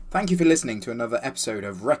 Thank you for listening to another episode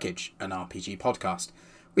of Wreckage, an RPG podcast.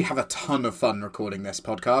 We have a ton of fun recording this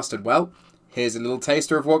podcast, and well, here's a little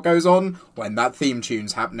taster of what goes on when that theme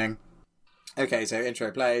tune's happening. Okay, so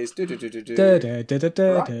intro plays. You can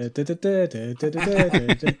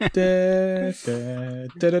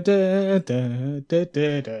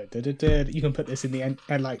put this in the end,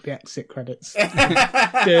 like the exit credits.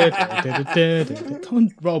 Come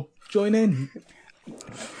on, Rob, join in.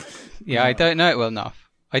 Yeah, I don't know it well enough.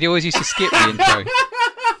 I always used to skip the intro.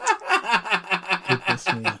 Goodness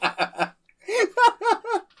me.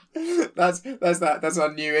 That's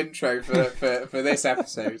our new intro for this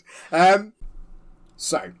episode.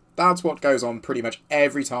 So that's what goes on pretty much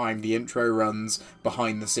every time the intro runs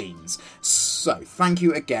behind the scenes. So thank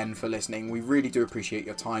you again for listening. We really do appreciate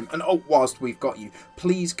your time. And whilst we've got you,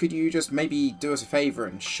 please could you just maybe do us a favour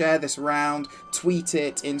and share this around, tweet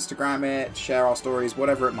it, Instagram it, share our stories,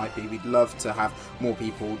 whatever it might be. We'd love to have more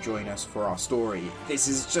people join us for our story. This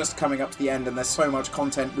is just coming up to the end and there's so much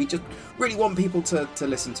content. We just really want people to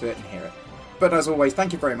listen to it and hear it. But as always,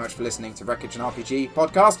 thank you very much for listening to Wreckage and RPG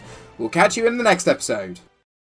podcast. We'll catch you in the next episode.